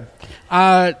right,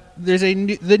 good. There's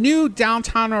the new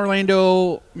downtown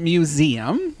Orlando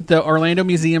museum, the Orlando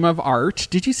Museum of Art.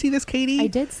 Did you see this, Katie? I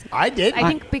did. I did. I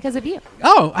think because of you.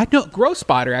 Oh, I know. Gross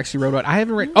Spotter actually wrote it. I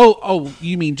haven't read. Oh,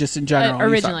 you mean just in general? You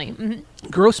Originally. saw-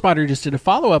 Gross Spotter just did a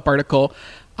follow-up article,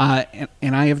 and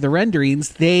I have the renderings.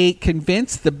 They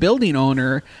convinced the building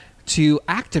owner to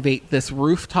activate this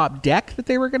rooftop deck that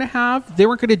they were going to have. They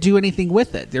weren't going to do anything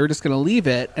with it. They were just going to leave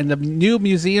it. And the new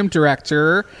museum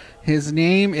director, his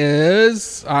name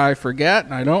is, I forget,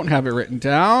 and I don't have it written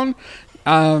down.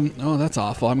 Oh, that's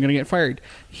awful. I'm going to get fired.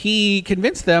 He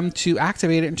convinced them to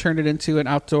activate it and turn it into an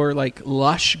outdoor,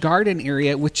 lush garden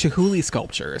area with Chihuly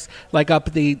sculptures, like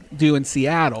up they do in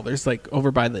Seattle. There's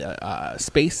over by the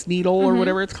Space Needle or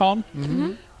whatever it's called.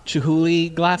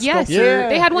 Chihuly glass Yes. sculpture. Yeah.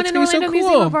 They had one It's in gonna be so Orlando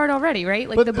Museum cool. of Art already, right?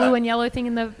 Like But the blue and yellow thing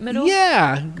in the middle.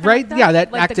 Yeah, right. that? Yeah,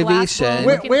 that Like the glass activation.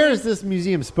 blow. Where is this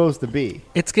museum supposed to be?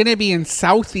 It's going to be in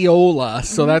South Eola,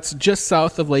 so that's just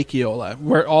south of Lake Eola,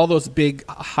 where all those big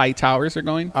high towers are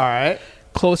going. All right.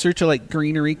 Closer to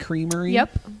Greenery Creamery.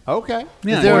 Yep. Okay.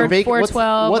 Yeah. Is there a Ford- vacant?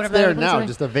 412, What's whatever there that was now? like.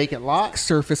 Just a vacant lot.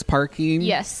 Surface parking.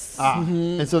 Yes.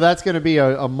 And so that's going to be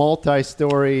a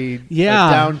multi-story Yeah.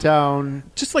 downtown.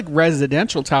 Just like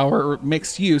residential tower or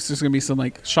mixed use. There's going to be some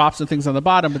shops and things on the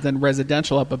bottom, but then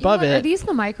residential up above Are it. these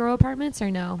the micro apartments or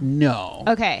no? No.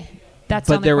 Okay. That's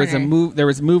But on the there was corner. there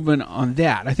was movement on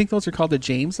that. I think those are called the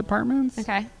James Apartments.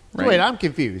 Okay. Right. Wait, I'm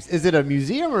confused. Is it a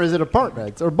museum or is it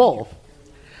apartments or both?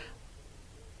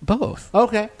 Both.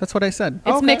 Okay. That's what I said.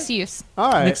 It's Okay. mixed use.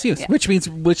 All right. Mixed use, Yeah. which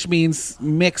means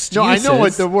mixed No, uses. I know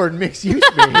what the word mixed use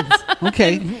means.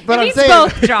 Okay. But It I'm means saying,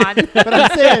 both, John. but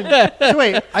I'm saying. So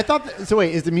wait, I thought.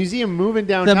 Is the museum moving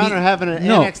downtown mu- or having an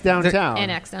no, annex downtown?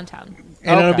 Annex downtown.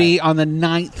 And it'll Okay. be on the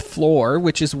 9th floor,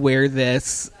 which is where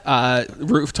this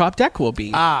rooftop deck will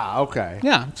be. Ah, okay.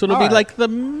 Yeah, so it'll All be right. like the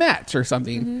Met or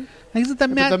something. Is it the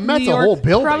Met? The Met's New a York? whole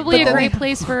building. Probably but a then- great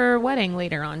place for a wedding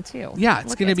later on too. Yeah,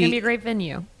 it's gonna be a great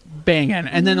venue. Banging.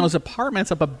 And then those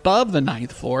apartments up above the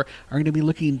 9th floor are going to be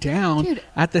looking down Dude.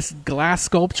 at this glass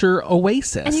sculpture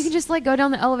oasis. And you can just like go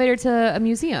down the elevator to a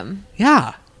museum.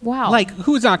 yeah. Wow. Like,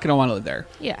 who's not going to want to live there?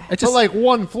 Yeah. It's But just like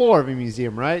one floor of a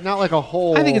museum, right? Not like a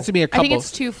whole. I think it's to be a I couple. think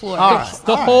it's 2 floors. All right.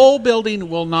 The whole building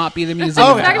will not be the museum. It's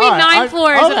not gonna be all right. 9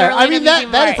 floors of the I Orlando mean, that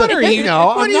Museum is of a Art. thing, though.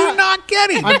 What I'm are you not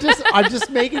getting? I'm just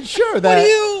making sure What that.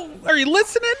 are you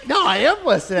listening? No, I am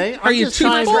listening. Are I'm you just too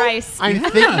trying much to- rice? I'm Yeah.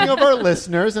 thinking of our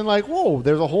listeners and like, whoa,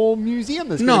 there's a whole museum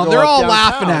that's gonna No, go they're up all downtown.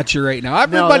 laughing at you right now. No,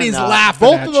 they're Everybody's not. laughing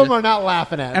Both at of them you. are not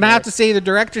laughing at And me. I have to say, the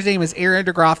director's name is Aaron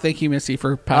DeGroff. Thank you, Missy,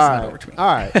 for passing that over to me. All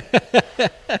right.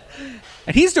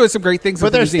 And he's doing some great things But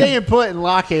with the they're museum. staying put in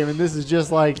Lockhaven. This is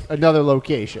just like another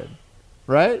location,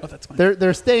 right? Oh, that's fine.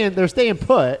 They're staying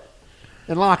put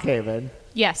in Lockhaven,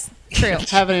 Yes, true.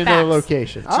 having another Facts.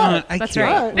 location. All John, right. I That's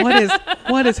can't. right.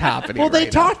 What is happening? Well, they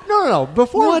right now? talked. No.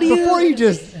 Before you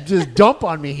just dump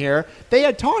on me here, they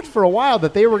had talked for a while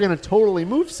that they were going to totally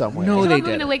move somewhere. No, We're they moving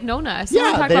didn't. to Lake Nona. Someone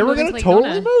yeah, talked they about were moving going to Lake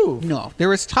totally Nona. move. No, there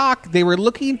was talk. They were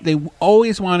looking. They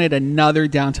always wanted another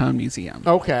downtown museum.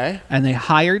 Okay. And they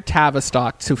hired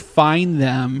Tavistock to find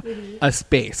them a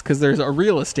space because there's a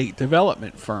real estate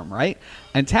development firm, right?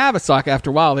 And Tavistock, after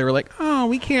a while, they were like, "Oh,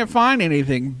 we can't find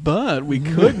anything, but we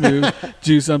could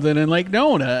do something in Lake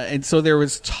Nona." And so there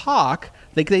was talk.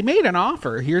 Like they made an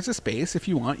offer. Here's a space. If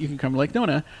you want, you can come to Lake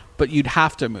Nona, but you'd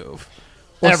have to move.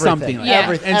 Or Everything. something like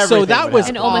Yeah. that. And so that would was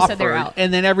happen. And Oma said they're offered, out.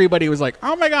 and then everybody was like,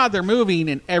 "Oh my God, they're moving!"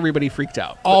 And everybody freaked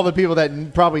out. All the people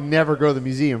that probably never go to the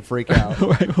museum freak out.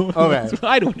 Okay.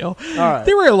 I don't know. right.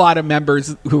 There were a lot of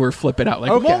members who were flipping out, like,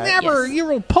 Okay. "We'll never, Yes. you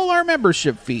will pull our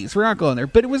membership fees. We're not going there."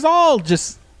 But it was all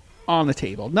just on the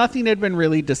table. Nothing had been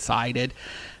really decided,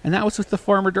 and that was with the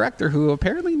former director, who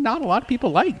apparently not a lot of people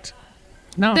liked.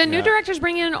 No, The new director's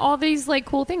bringing in all these like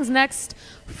cool things. Next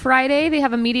Friday, they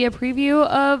have a media preview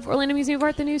of Orlando Museum of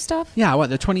Art, the new stuff. yeah, what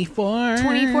the 24th?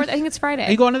 24th, I think it's Friday.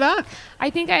 Are you going to that? I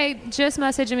think I just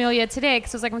messaged Amelia today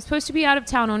because I was like, I'm supposed to be out of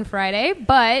town on Friday,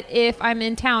 but if I'm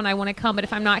in town, I want to come. But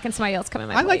if I'm not, can somebody else come in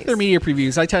my I like place? their media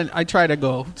previews. I try to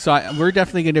go, so we're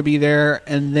definitely going to be there.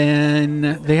 And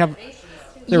then they have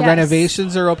their Yes.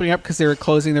 renovations are opening up because they were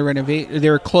closing the They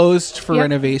were closed for Yep.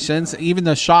 renovations, even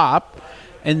the shop.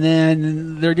 And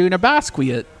then they're doing a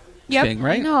Basquiat Yep. thing,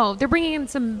 right? No, they're bringing in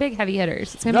some big heavy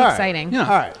hitters. It's going to be All right. exciting. Yeah. All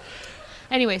right.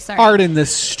 Anyway, sorry. Art in the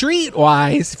street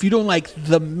wise, if you don't like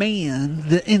the man,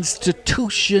 the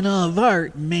institution of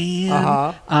art,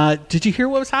 man. Did you hear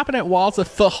what was happening at Walls of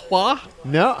Thahwa?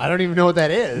 No, I don't even know what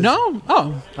that is. No?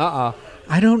 Oh.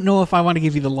 I don't know if I want to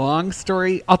give you the long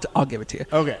story. I'll give it to you.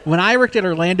 Okay. When I worked at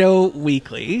Orlando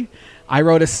Weekly, I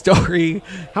wrote a story.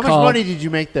 How much called money did you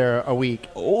make there a week?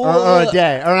 Oh. Or a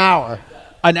day? Or an hour?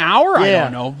 An hour? I Yeah.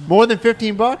 don't know. More than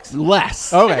 $15?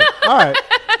 Less. Okay. All right.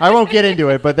 I won't get into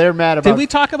it, but they're mad about Did we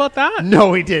talk about that? No,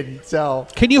 we didn't. So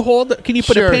Can you put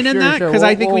Sure, a pin in sure, that? sure. Because I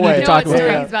We'll- think we'll we need wait. to You know talk what about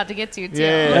story that. he's about to get to, too.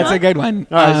 Yeah. That's a good one.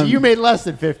 all right, so Um, you made less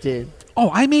than 15.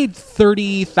 I made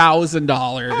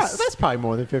 $30,000. That's probably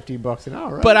more than $15 an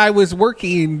hour, right? But I was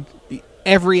working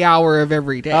every hour of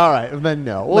every day. all right, then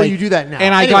no. Well, Like, you do that now,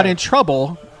 And I got Anyway. in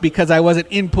trouble because I wasn't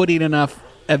inputting enough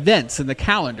events in the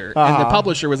calendar. And the Uh-huh.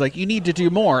 publisher was like, you need to do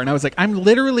more. And I was like, I'm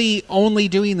literally only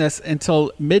doing this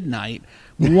until midnight.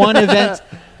 One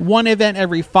event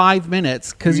every 5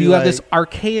 minutes because You you have like- this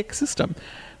archaic system.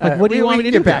 Like, right, what do you we want me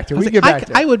to can do? get back to it. I was We like, can get back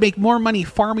to it. I would make more money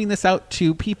farming this out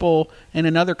to people in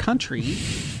another country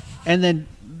and then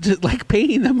just like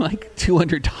paying them like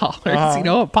 $200, you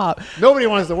know, a pop. Nobody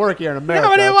wants to work here in America.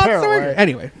 Nobody wants to apparently. work.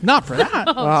 Anyway, not for that.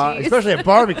 Oh, jeez. Especially at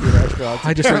barbecue restaurants.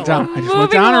 I just went down. I just went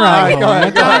Moving down a on. rabbit hole. All right,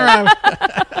 Went go down a ahead.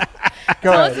 rabbit-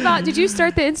 Go Tell ahead. us about. Did you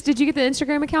start did you get the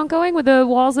Instagram account going with the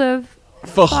walls of?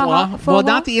 Well, Faux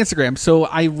not the Instagram. So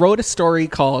I wrote a story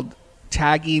called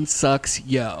 "Tagging Sucks,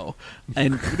 Yo,"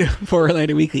 and for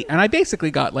Orlando Weekly, and I basically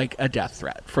got like a death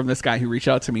threat from this guy who reached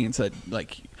out to me and said,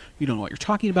 like, you don't know what you're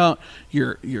talking about.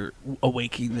 You're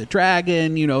awakening the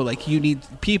dragon. You know, like you need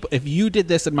people. If you did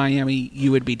this in Miami,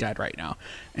 you would be dead right now.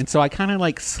 And so I kind of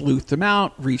like sleuthed him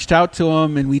out, reached out to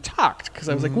him, and we talked because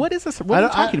I was like, what is this? What are you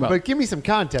talking about? But give me some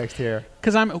context here.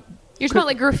 Because I'm You're talking about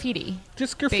like graffiti.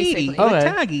 just graffiti, Basically. like Okay.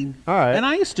 tagging. All right. And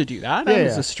I used to do that. Yeah, I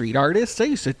was yeah. a street artist. I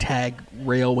used to tag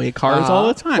railway cars all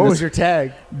the time. What was It's your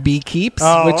tag? Beekeeps,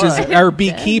 Oh, which is all right. our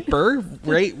beekeeper,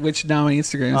 right? Which now on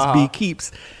Instagram is Uh-huh. Beekeeps.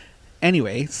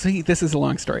 Anyway, see, this is a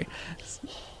long story.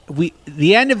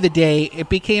 The end of the day, it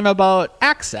became about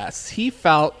access. He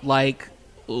felt like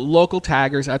local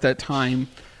taggers at that time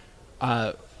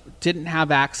didn't have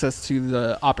access to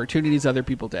the opportunities other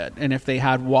people did. And if they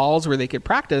had walls where they could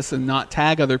practice and not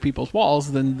tag other people's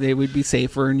walls, then they would be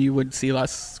safer and you would see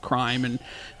less crime. And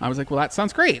I was like, well, that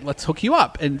sounds great. Let's hook you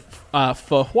up. And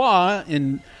Pho Hoa,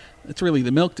 it's really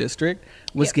the Milk District,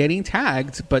 was getting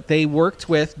tagged, but they worked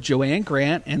with Joanne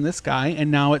Grant and this guy,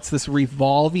 and now it's this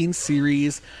revolving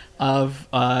series of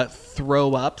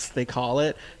throw-ups, they call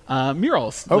it,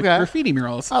 murals, like graffiti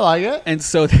murals. I like it. And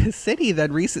so the city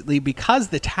then recently, because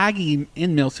the tagging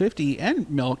in Mills 50 and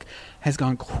Milk has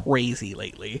gone crazy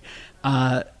lately,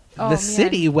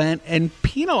 city went and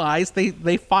penalized.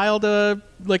 They filed a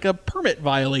permit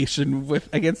violation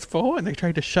against Pho Hoa, and they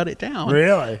tried to shut it down.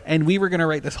 Really? And we were going to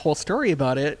write this whole story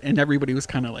about it, and everybody was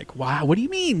kind of like, "Wow, what do you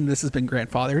mean? This has been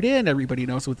grandfathered in. Everybody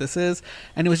knows what this is."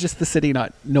 And it was just the city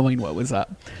not knowing what was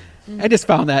up. I just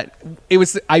found that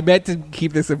I meant to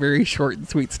keep this a very short and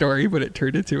sweet story, but it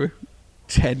turned into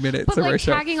 10 minutes but of our like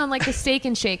show. tagging on like the Steak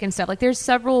and Shake and stuff. Like there's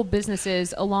several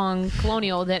businesses along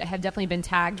Colonial that have definitely been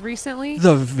tagged recently.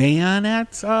 The van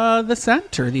at the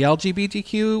center, the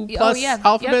LGBTQ plus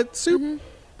alphabet soup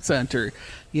center.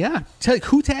 Yeah.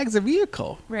 Who tags a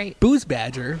vehicle? Right. Booze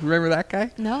Badger. Remember that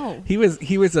guy? No. He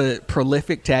was a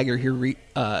prolific tagger here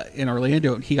in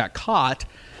Orlando, and he got caught.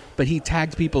 But he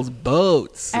tagged people's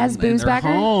boats as Booze and their Badger?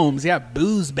 homes. Yeah,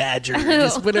 Booze Badger.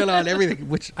 Just put it on everything,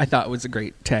 which I thought was a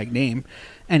great tag name.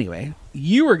 Anyway,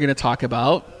 you were going to talk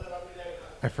about...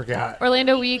 I forgot.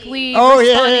 Orlando Weekly. Oh,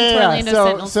 responding to Orlando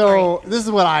Sentinel So story. this is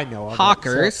what I know of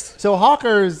Hawkers. So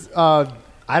Hawkers, I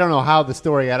don't know how the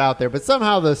story got out there, but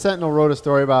somehow the Sentinel wrote a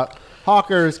story about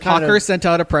Hawkers. Hawkers sent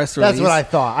out a press release. That's what I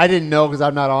thought. I didn't know because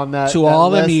I'm not on that. To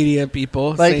all the media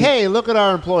people. Like, hey, look at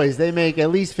our employees. They make at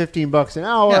least $15 an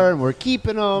hour, and we're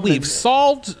keeping them. We've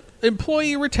solved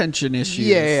employee retention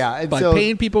issues and by so,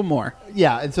 paying people more.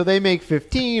 Yeah, and so they make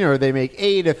 15 or they make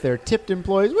 8 if they're tipped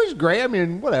employees, which is great. I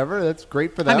mean, whatever. That's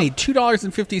great for them. I made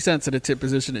 $2.50 at a tip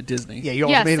position at Disney. Yeah, you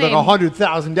also made like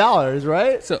 $100,000,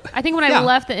 right? So I think when I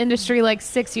left the industry like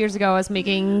 6 years ago, I was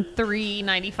making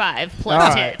 $3.95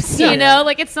 plus tips. You know,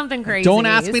 like it's something crazy. Don't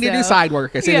ask me to do side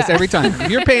work. I say this every time.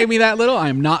 If you're paying me that little,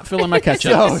 I'm not filling my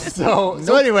ketchup.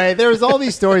 So anyway, there's all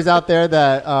these stories out there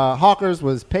that Hawkers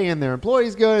was paying their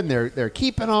employees good, and they're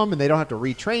keeping them, and they don't have to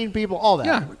retrain people. All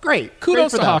that, great.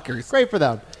 Kudos to them. Hawkers. Great for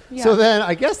them. Yeah. So then,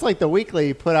 I guess like the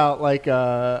Weekly put out like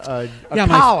a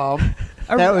column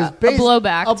that was a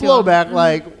blowback. A blowback,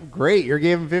 like, great, you're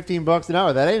giving $15 an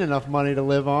hour. That ain't enough money to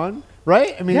live on.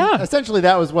 Right? I mean, essentially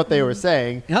that was what they were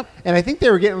saying. Yep. And I think they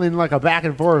were getting in like a back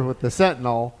and forth with the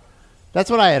Sentinel.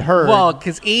 That's what I had heard. Well,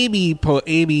 because Amy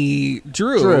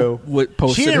Drew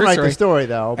posted she didn't her write story, the story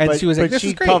though, and she was like, "This she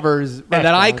is great." covers. And then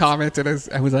I commented,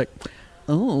 I was like,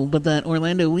 "Oh, but that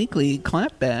Orlando Weekly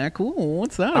clapback. Ooh,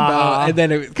 what's that about?" And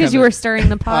then because you were stirring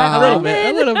the pot a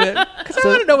little bit, because I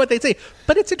want to know what they say.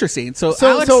 But it's interesting. So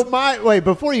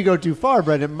before you go too far,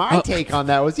 Brendan, my take on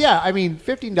that was, I mean,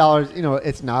 $15. You know,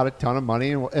 it's not a ton of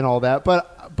money and all that,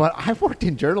 but I've worked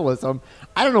in journalism.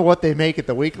 I don't know what they make at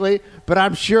the Weekly, but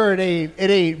I'm sure it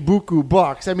ain't buku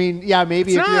bucks. I mean,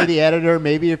 maybe if you're the editor,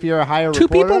 maybe if you're a higher reporter.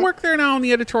 2 people work there now in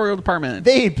the editorial department.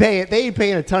 They ain't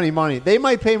paying a ton of money. They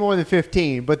might pay more than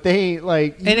 15, but they ain't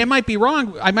like. And it might be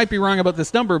wrong. I might be wrong about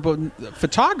this number, but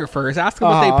photographers, ask them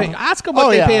what they pay. Ask them what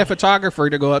they pay a photographer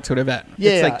to go out to an event.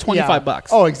 It's like $25.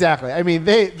 Oh, exactly. I mean,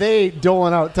 they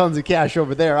doling out tons of cash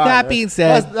over there. That being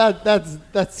said,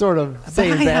 that's sort of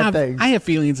saying bad things. I have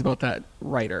feelings about that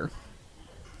writer.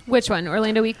 Which one,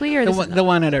 Orlando Weekly or the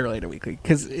one at Orlando Weekly?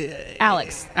 Because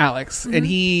Alex, and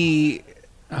he.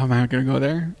 Oh, am I going to go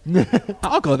there?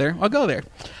 I'll go there.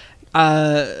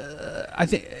 I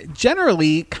think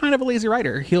generally kind of a lazy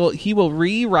writer. He will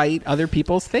rewrite other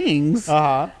people's things.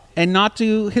 And not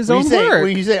do his own work.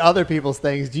 When you say other people's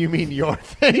things, do you mean your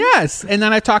thing? Yes. And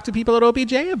then I talked to people at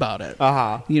OBJ about it.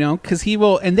 You know, because he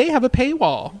will, and they have a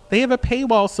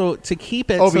paywall. So to keep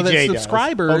it OBJ so that does.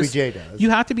 subscribers, OBJ does.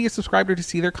 You have to be a subscriber to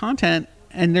see their content.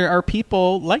 And there are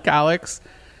people like Alex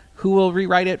who will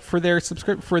rewrite it for their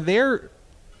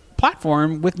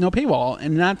platform with no paywall.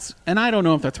 And I don't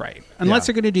know if that's right. Unless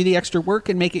you're going to do the extra work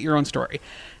and make it your own story.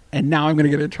 And now I'm going to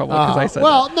get in trouble because I said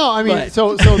that. No, I mean,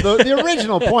 so the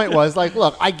original point was like,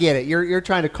 look, I get it. You're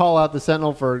trying to call out the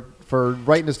Sentinel for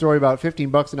writing a story about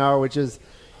 $15 an hour, which is,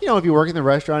 you know, if you work in the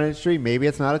restaurant industry, maybe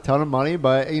it's not a ton of money,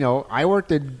 but, you know, I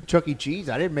worked at Chuck E. Cheese.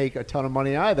 I didn't make a ton of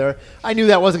money either. I knew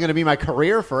that wasn't going to be my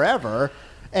career forever.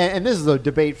 And this is a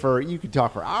debate you could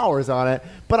talk for hours on it,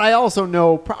 but I also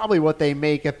know probably what they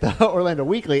make at the Orlando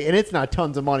Weekly, and it's not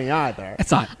tons of money either.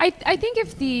 It's not. I think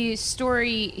if the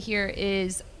story here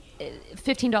is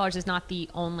 $15 is not the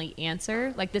only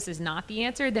answer, like this is not the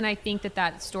answer, then I think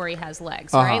that story has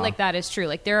legs, Uh-huh. right? Like that is true.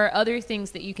 Like there are other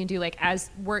things that you can do, like as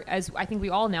I think we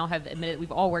all now have admitted,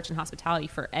 we've all worked in hospitality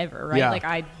forever, right? Yeah. Like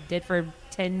I did for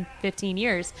 10, 15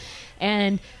 years.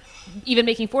 And even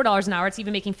making $4 an hour, it's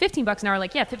even making $15 an hour.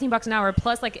 Like, yeah, $15 an hour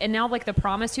plus, like, and now like the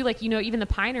promise to, like, even the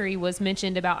Pinery was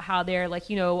mentioned about how they're like,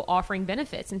 offering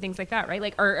benefits and things like that, right?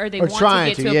 Like, or they want to trying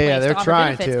get to. to a Yeah, place they're to offer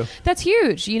trying benefits. to. That's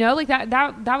huge, like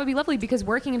that would be lovely, because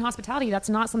working in hospitality, that's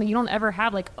not something you don't ever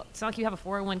have. Like, it's not like you have a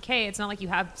 401k. It's not like you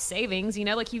have savings,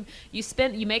 like you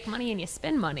make money and you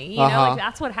spend money, like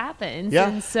that's what happens. Yeah.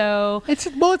 And so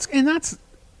and that's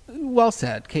well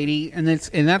said, Katie. And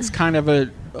that's kind of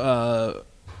a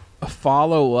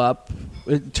follow up.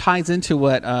 It ties into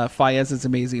what Fayez's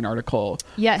amazing article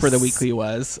Yes. for the Weekly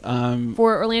was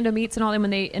for Orlando Meats and all them,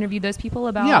 when they interviewed those people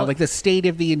about like the state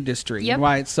of the industry Yep. and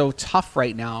why it's so tough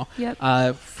right now Yep.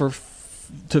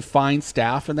 to find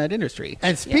staff in that industry.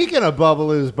 And speaking of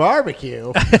Bubbaloo's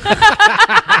Barbecue,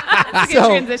 That's a good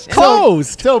transition.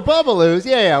 Closed. So Bubbaloo's,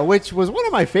 which was one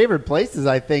of my favorite places,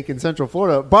 I think, in Central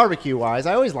Florida, barbecue-wise.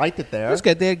 I always liked it there. It was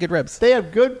good. They had good ribs. They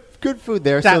have good food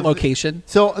there. That location.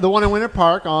 So the one in Winter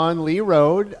Park on Lee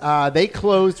Road, they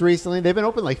closed recently. They've been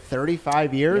open like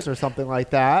 35 years or something like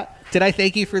that. Did I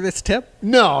thank you for this tip?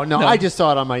 No. I just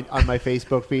saw it on my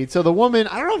Facebook feed. So the woman,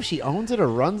 I don't know if she owns it or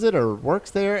runs it or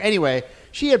works there. Anyway,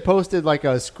 she had posted like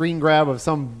a screen grab of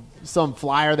some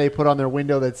flyer they put on their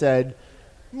window that said,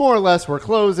 more or less, we're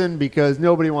closing because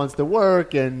nobody wants to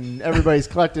work and everybody's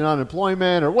collecting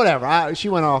unemployment or whatever. She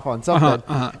went off on something.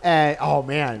 And oh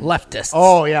man, Leftists.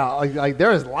 Oh yeah, like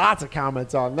there's lots of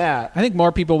comments on that. I think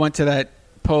more people went to that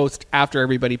post after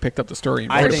everybody picked up the story.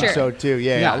 And I wrote think about it. so too.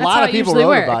 Yeah, Yeah. a That's lot how of it people usually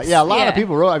wrote about works. it. Yeah, a lot of Yeah.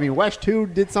 people wrote. I mean, Wesh 2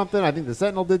 did something. I think the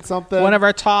Sentinel did something. One of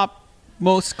our top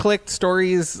most clicked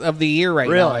stories of the year right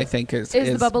now, Really? I think, is the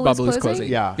Bubbaloo's closing? closing.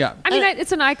 Yeah. Yeah. I mean,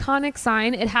 it's an iconic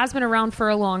sign. It has been around for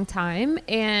a long time,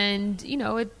 and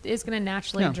it is going to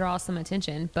naturally Yeah. draw some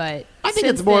attention. But I think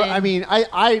since it's more. then- I mean,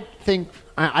 I think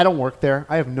I don't work there.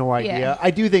 I have no idea. Yeah. I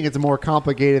do think it's more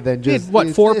complicated than He had, just what,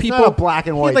 it's- four it's people? Not a black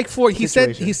and He white. had like four. He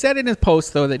situation. said in his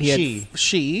post though that he She. had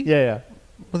she. Yeah.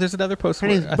 Well, there's another post Her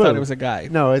where name's I thought Boo. it was a guy.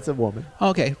 No, it's a woman.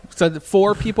 Okay, so the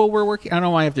 4 people were working. I don't know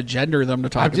why I have to gender them to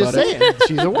talk I'm just about saying it.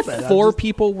 she's a woman. 4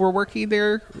 people were working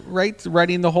there, right,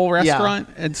 running the whole restaurant,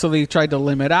 and so they tried to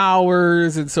limit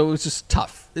hours, and so it was just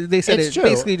tough. They said It's it's true.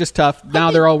 basically just tough.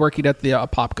 Now they're all working at the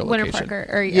Apopka Winter location. Park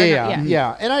or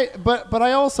Yeah. And but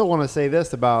I also want to say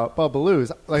this about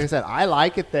Bubbaloo's. Like I said, I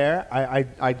like it there.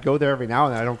 I'd go there every now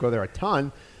and then. I don't go there a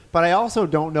ton, but I also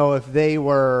don't know if they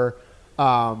were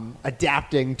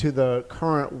adapting to the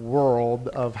current world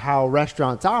of how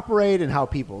restaurants operate and how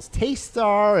people's tastes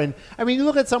are. And I mean, you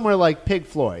look at somewhere like Pig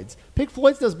Floyd's. Pig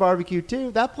Floyd's does barbecue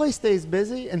too. That place stays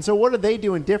busy. And so what are they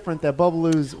doing different that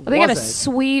Bubbaloo's Well, they got a wasn't?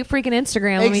 sweet freaking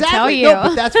Instagram. Let me Exactly. tell you, No,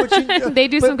 but that's what you. they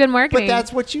do some good marketing. But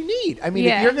that's what you need. I mean,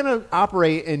 Yeah. if you're going to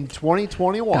operate in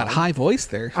 2021, Got high voice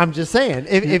there. I'm just saying,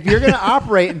 if you're going to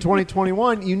operate in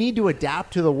 2021, you need to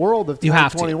adapt to the world of You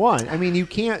have to. 2021. I mean, you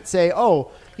can't say,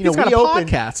 oh, He's got we a opened,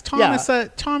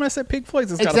 podcast. Thomas at Pig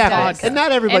Floyd's has got a Exactly, podcast. and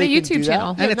not everybody And a can YouTube do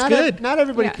channel. that. And it's not good. Not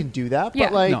everybody Yeah. can do that, Yeah.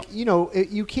 but like No.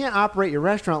 you can't operate your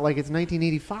restaurant like it's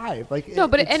 1985. Like no,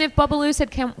 but it's- and if Bubbaloo's had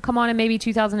come on in maybe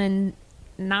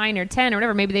 2009 or 10 or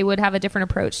whatever, maybe they would have a different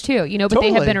approach too. But they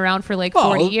Totally. have been around for like Well,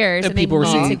 40 years, and and they people were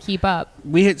need saying- to keep up.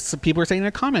 We had some people were saying in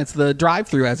the comments the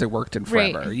drive-through hasn't worked in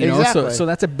Right. forever. Exactly. So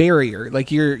that's a barrier.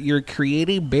 Like you're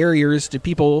creating barriers to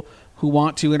people who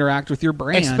want to interact with your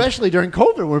brand. especially during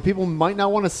COVID, where people might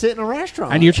not want to sit in a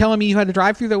restaurant. And you're telling me you had a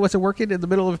drive-through that wasn't working in the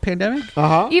middle of a pandemic?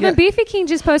 Even Beefy King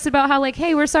just posted about how like,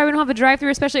 hey, we're sorry we don't have a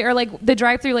drive-through, especially or like the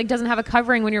drive-through like doesn't have a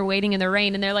covering when you're waiting in the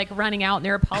rain, and they're like running out and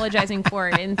they're apologizing for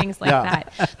it and things like Yeah.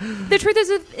 that. The truth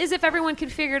is if everyone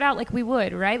could figure it out, like we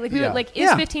would, right? Like we Yeah. would, like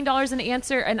is Yeah. $15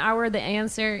 an hour the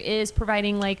answer? Is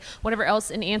providing like whatever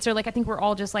else an answer? Like I think we're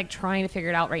all just like trying to figure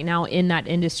it out right now in that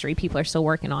industry. People are still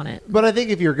working on it. But I think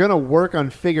if you're going to work on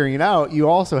figuring it out, you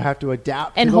also have to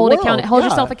adapt And to the hold world.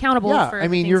 yourself accountable Yeah. for I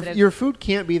mean, things your that have- your food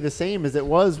can't be the same as it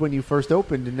was when you first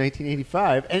opened in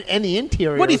 1985, and the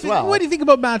interior What do you as think? well. What do you think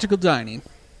about magical dining?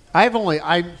 I've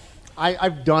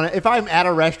done it. If I'm at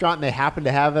a restaurant and they happen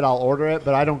to have it, I'll order it,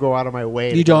 but I don't go out of my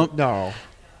way. You don't? No.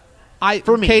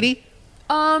 For me. Katie.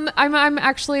 I'm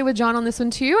actually with John on this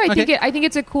one too. I think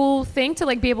it's a cool thing to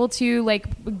like be able to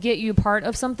like get you part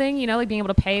of something, like being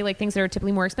able to pay like things that are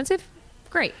typically more expensive.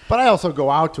 Great. But I also go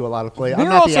out to a lot of places. I'm We're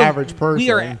not also- the average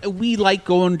person. We like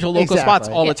going to local Exactly. spots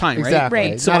all the time, right? Exactly.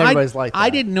 Right. So Not I everybody's like that. I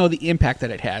didn't know the impact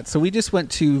that it had. So we just went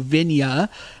to Vinya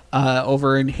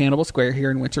over in Hannibal Square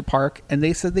here in Winter Park, and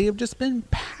they said they have just been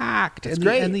packed,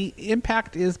 and the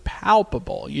impact is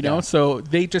palpable. You know, so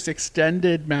they just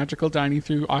extended Magical Dining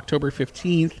through October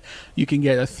 15th. You can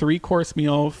get a 3-course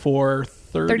meal for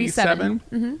 $37.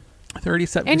 Mm-hmm.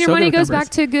 37. And your money goes back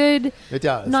to good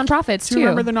nonprofits, too. Do you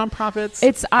remember the nonprofits?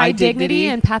 It's iDignity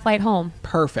and Pathlight Home.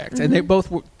 Perfect. And they both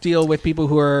deal with people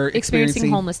who are experiencing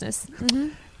homelessness. Mm-hmm.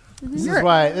 This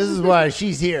is why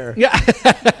she's here. Yeah.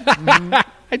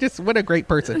 What a great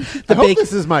person. I hope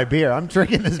this is my beer. I'm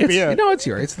drinking this beer. No, it's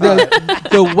yours.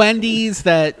 The Wendy's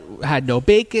that had no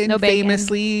bacon,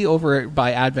 famously over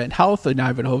by Advent Health in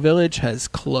Ivanhoe Village has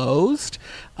closed,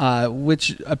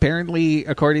 which apparently,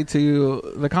 according to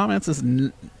the comments, is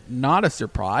not a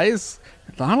surprise.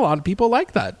 Not a lot of people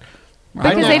like that.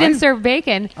 Because they didn't serve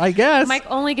bacon. I guess. Mike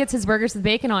only gets his burgers with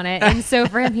bacon on it. And so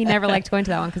for him, he never liked going to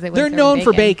that one because they're known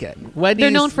for bacon. Wendy's,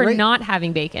 they're known for not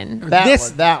having bacon.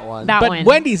 That one. But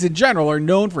Wendy's in general are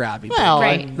known for having bacon.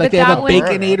 Right. Like they have a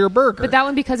Baconator burger. But that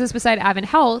one, because it's beside Advent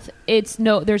Health, there's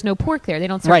no pork there. They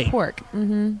don't serve pork.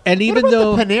 Mm-hmm. And even what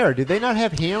though about the Panera, do they not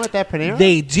have ham at that Panera?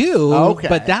 They do,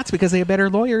 but that's because they have better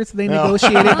lawyers. They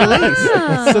negotiated the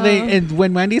lease. So and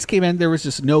when Wendy's came in, there was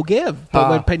just no give. But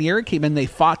when Panera came in, they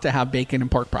fought to have bacon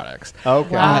and pork products.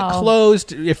 Okay. Wow.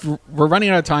 Closed, if we're running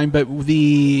out of time, but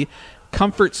the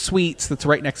Comfort Suites that's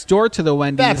right next door to the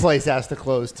Wendy's. That place has to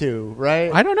close too,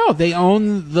 right? I don't know. They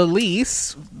own the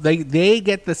lease. They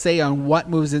get the say on what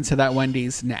moves into that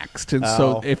Wendy's next. And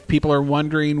so if people are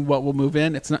wondering what will move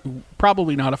in, it's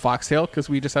probably not a Foxtail because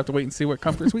we just have to wait and see what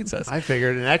Comfort Suite says. I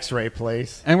figured an X-ray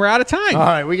place. And we're out of time. All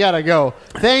right, we got to go.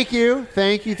 Thank you,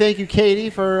 Katie,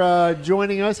 for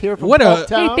joining us here from Hey,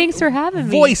 thanks for having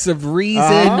me. Voice of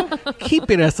reason,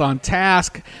 keeping us on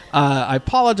task. I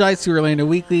apologize to Orlando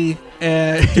Weekly.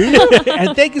 And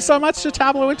thank you so much to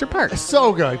Tabla Winter Park.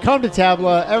 So good. Come to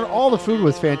Tabla. All the food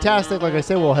was fantastic. Like I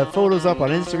said, we'll have photos up on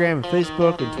Instagram and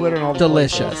Facebook and Twitter and all the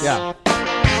delicious. Yeah.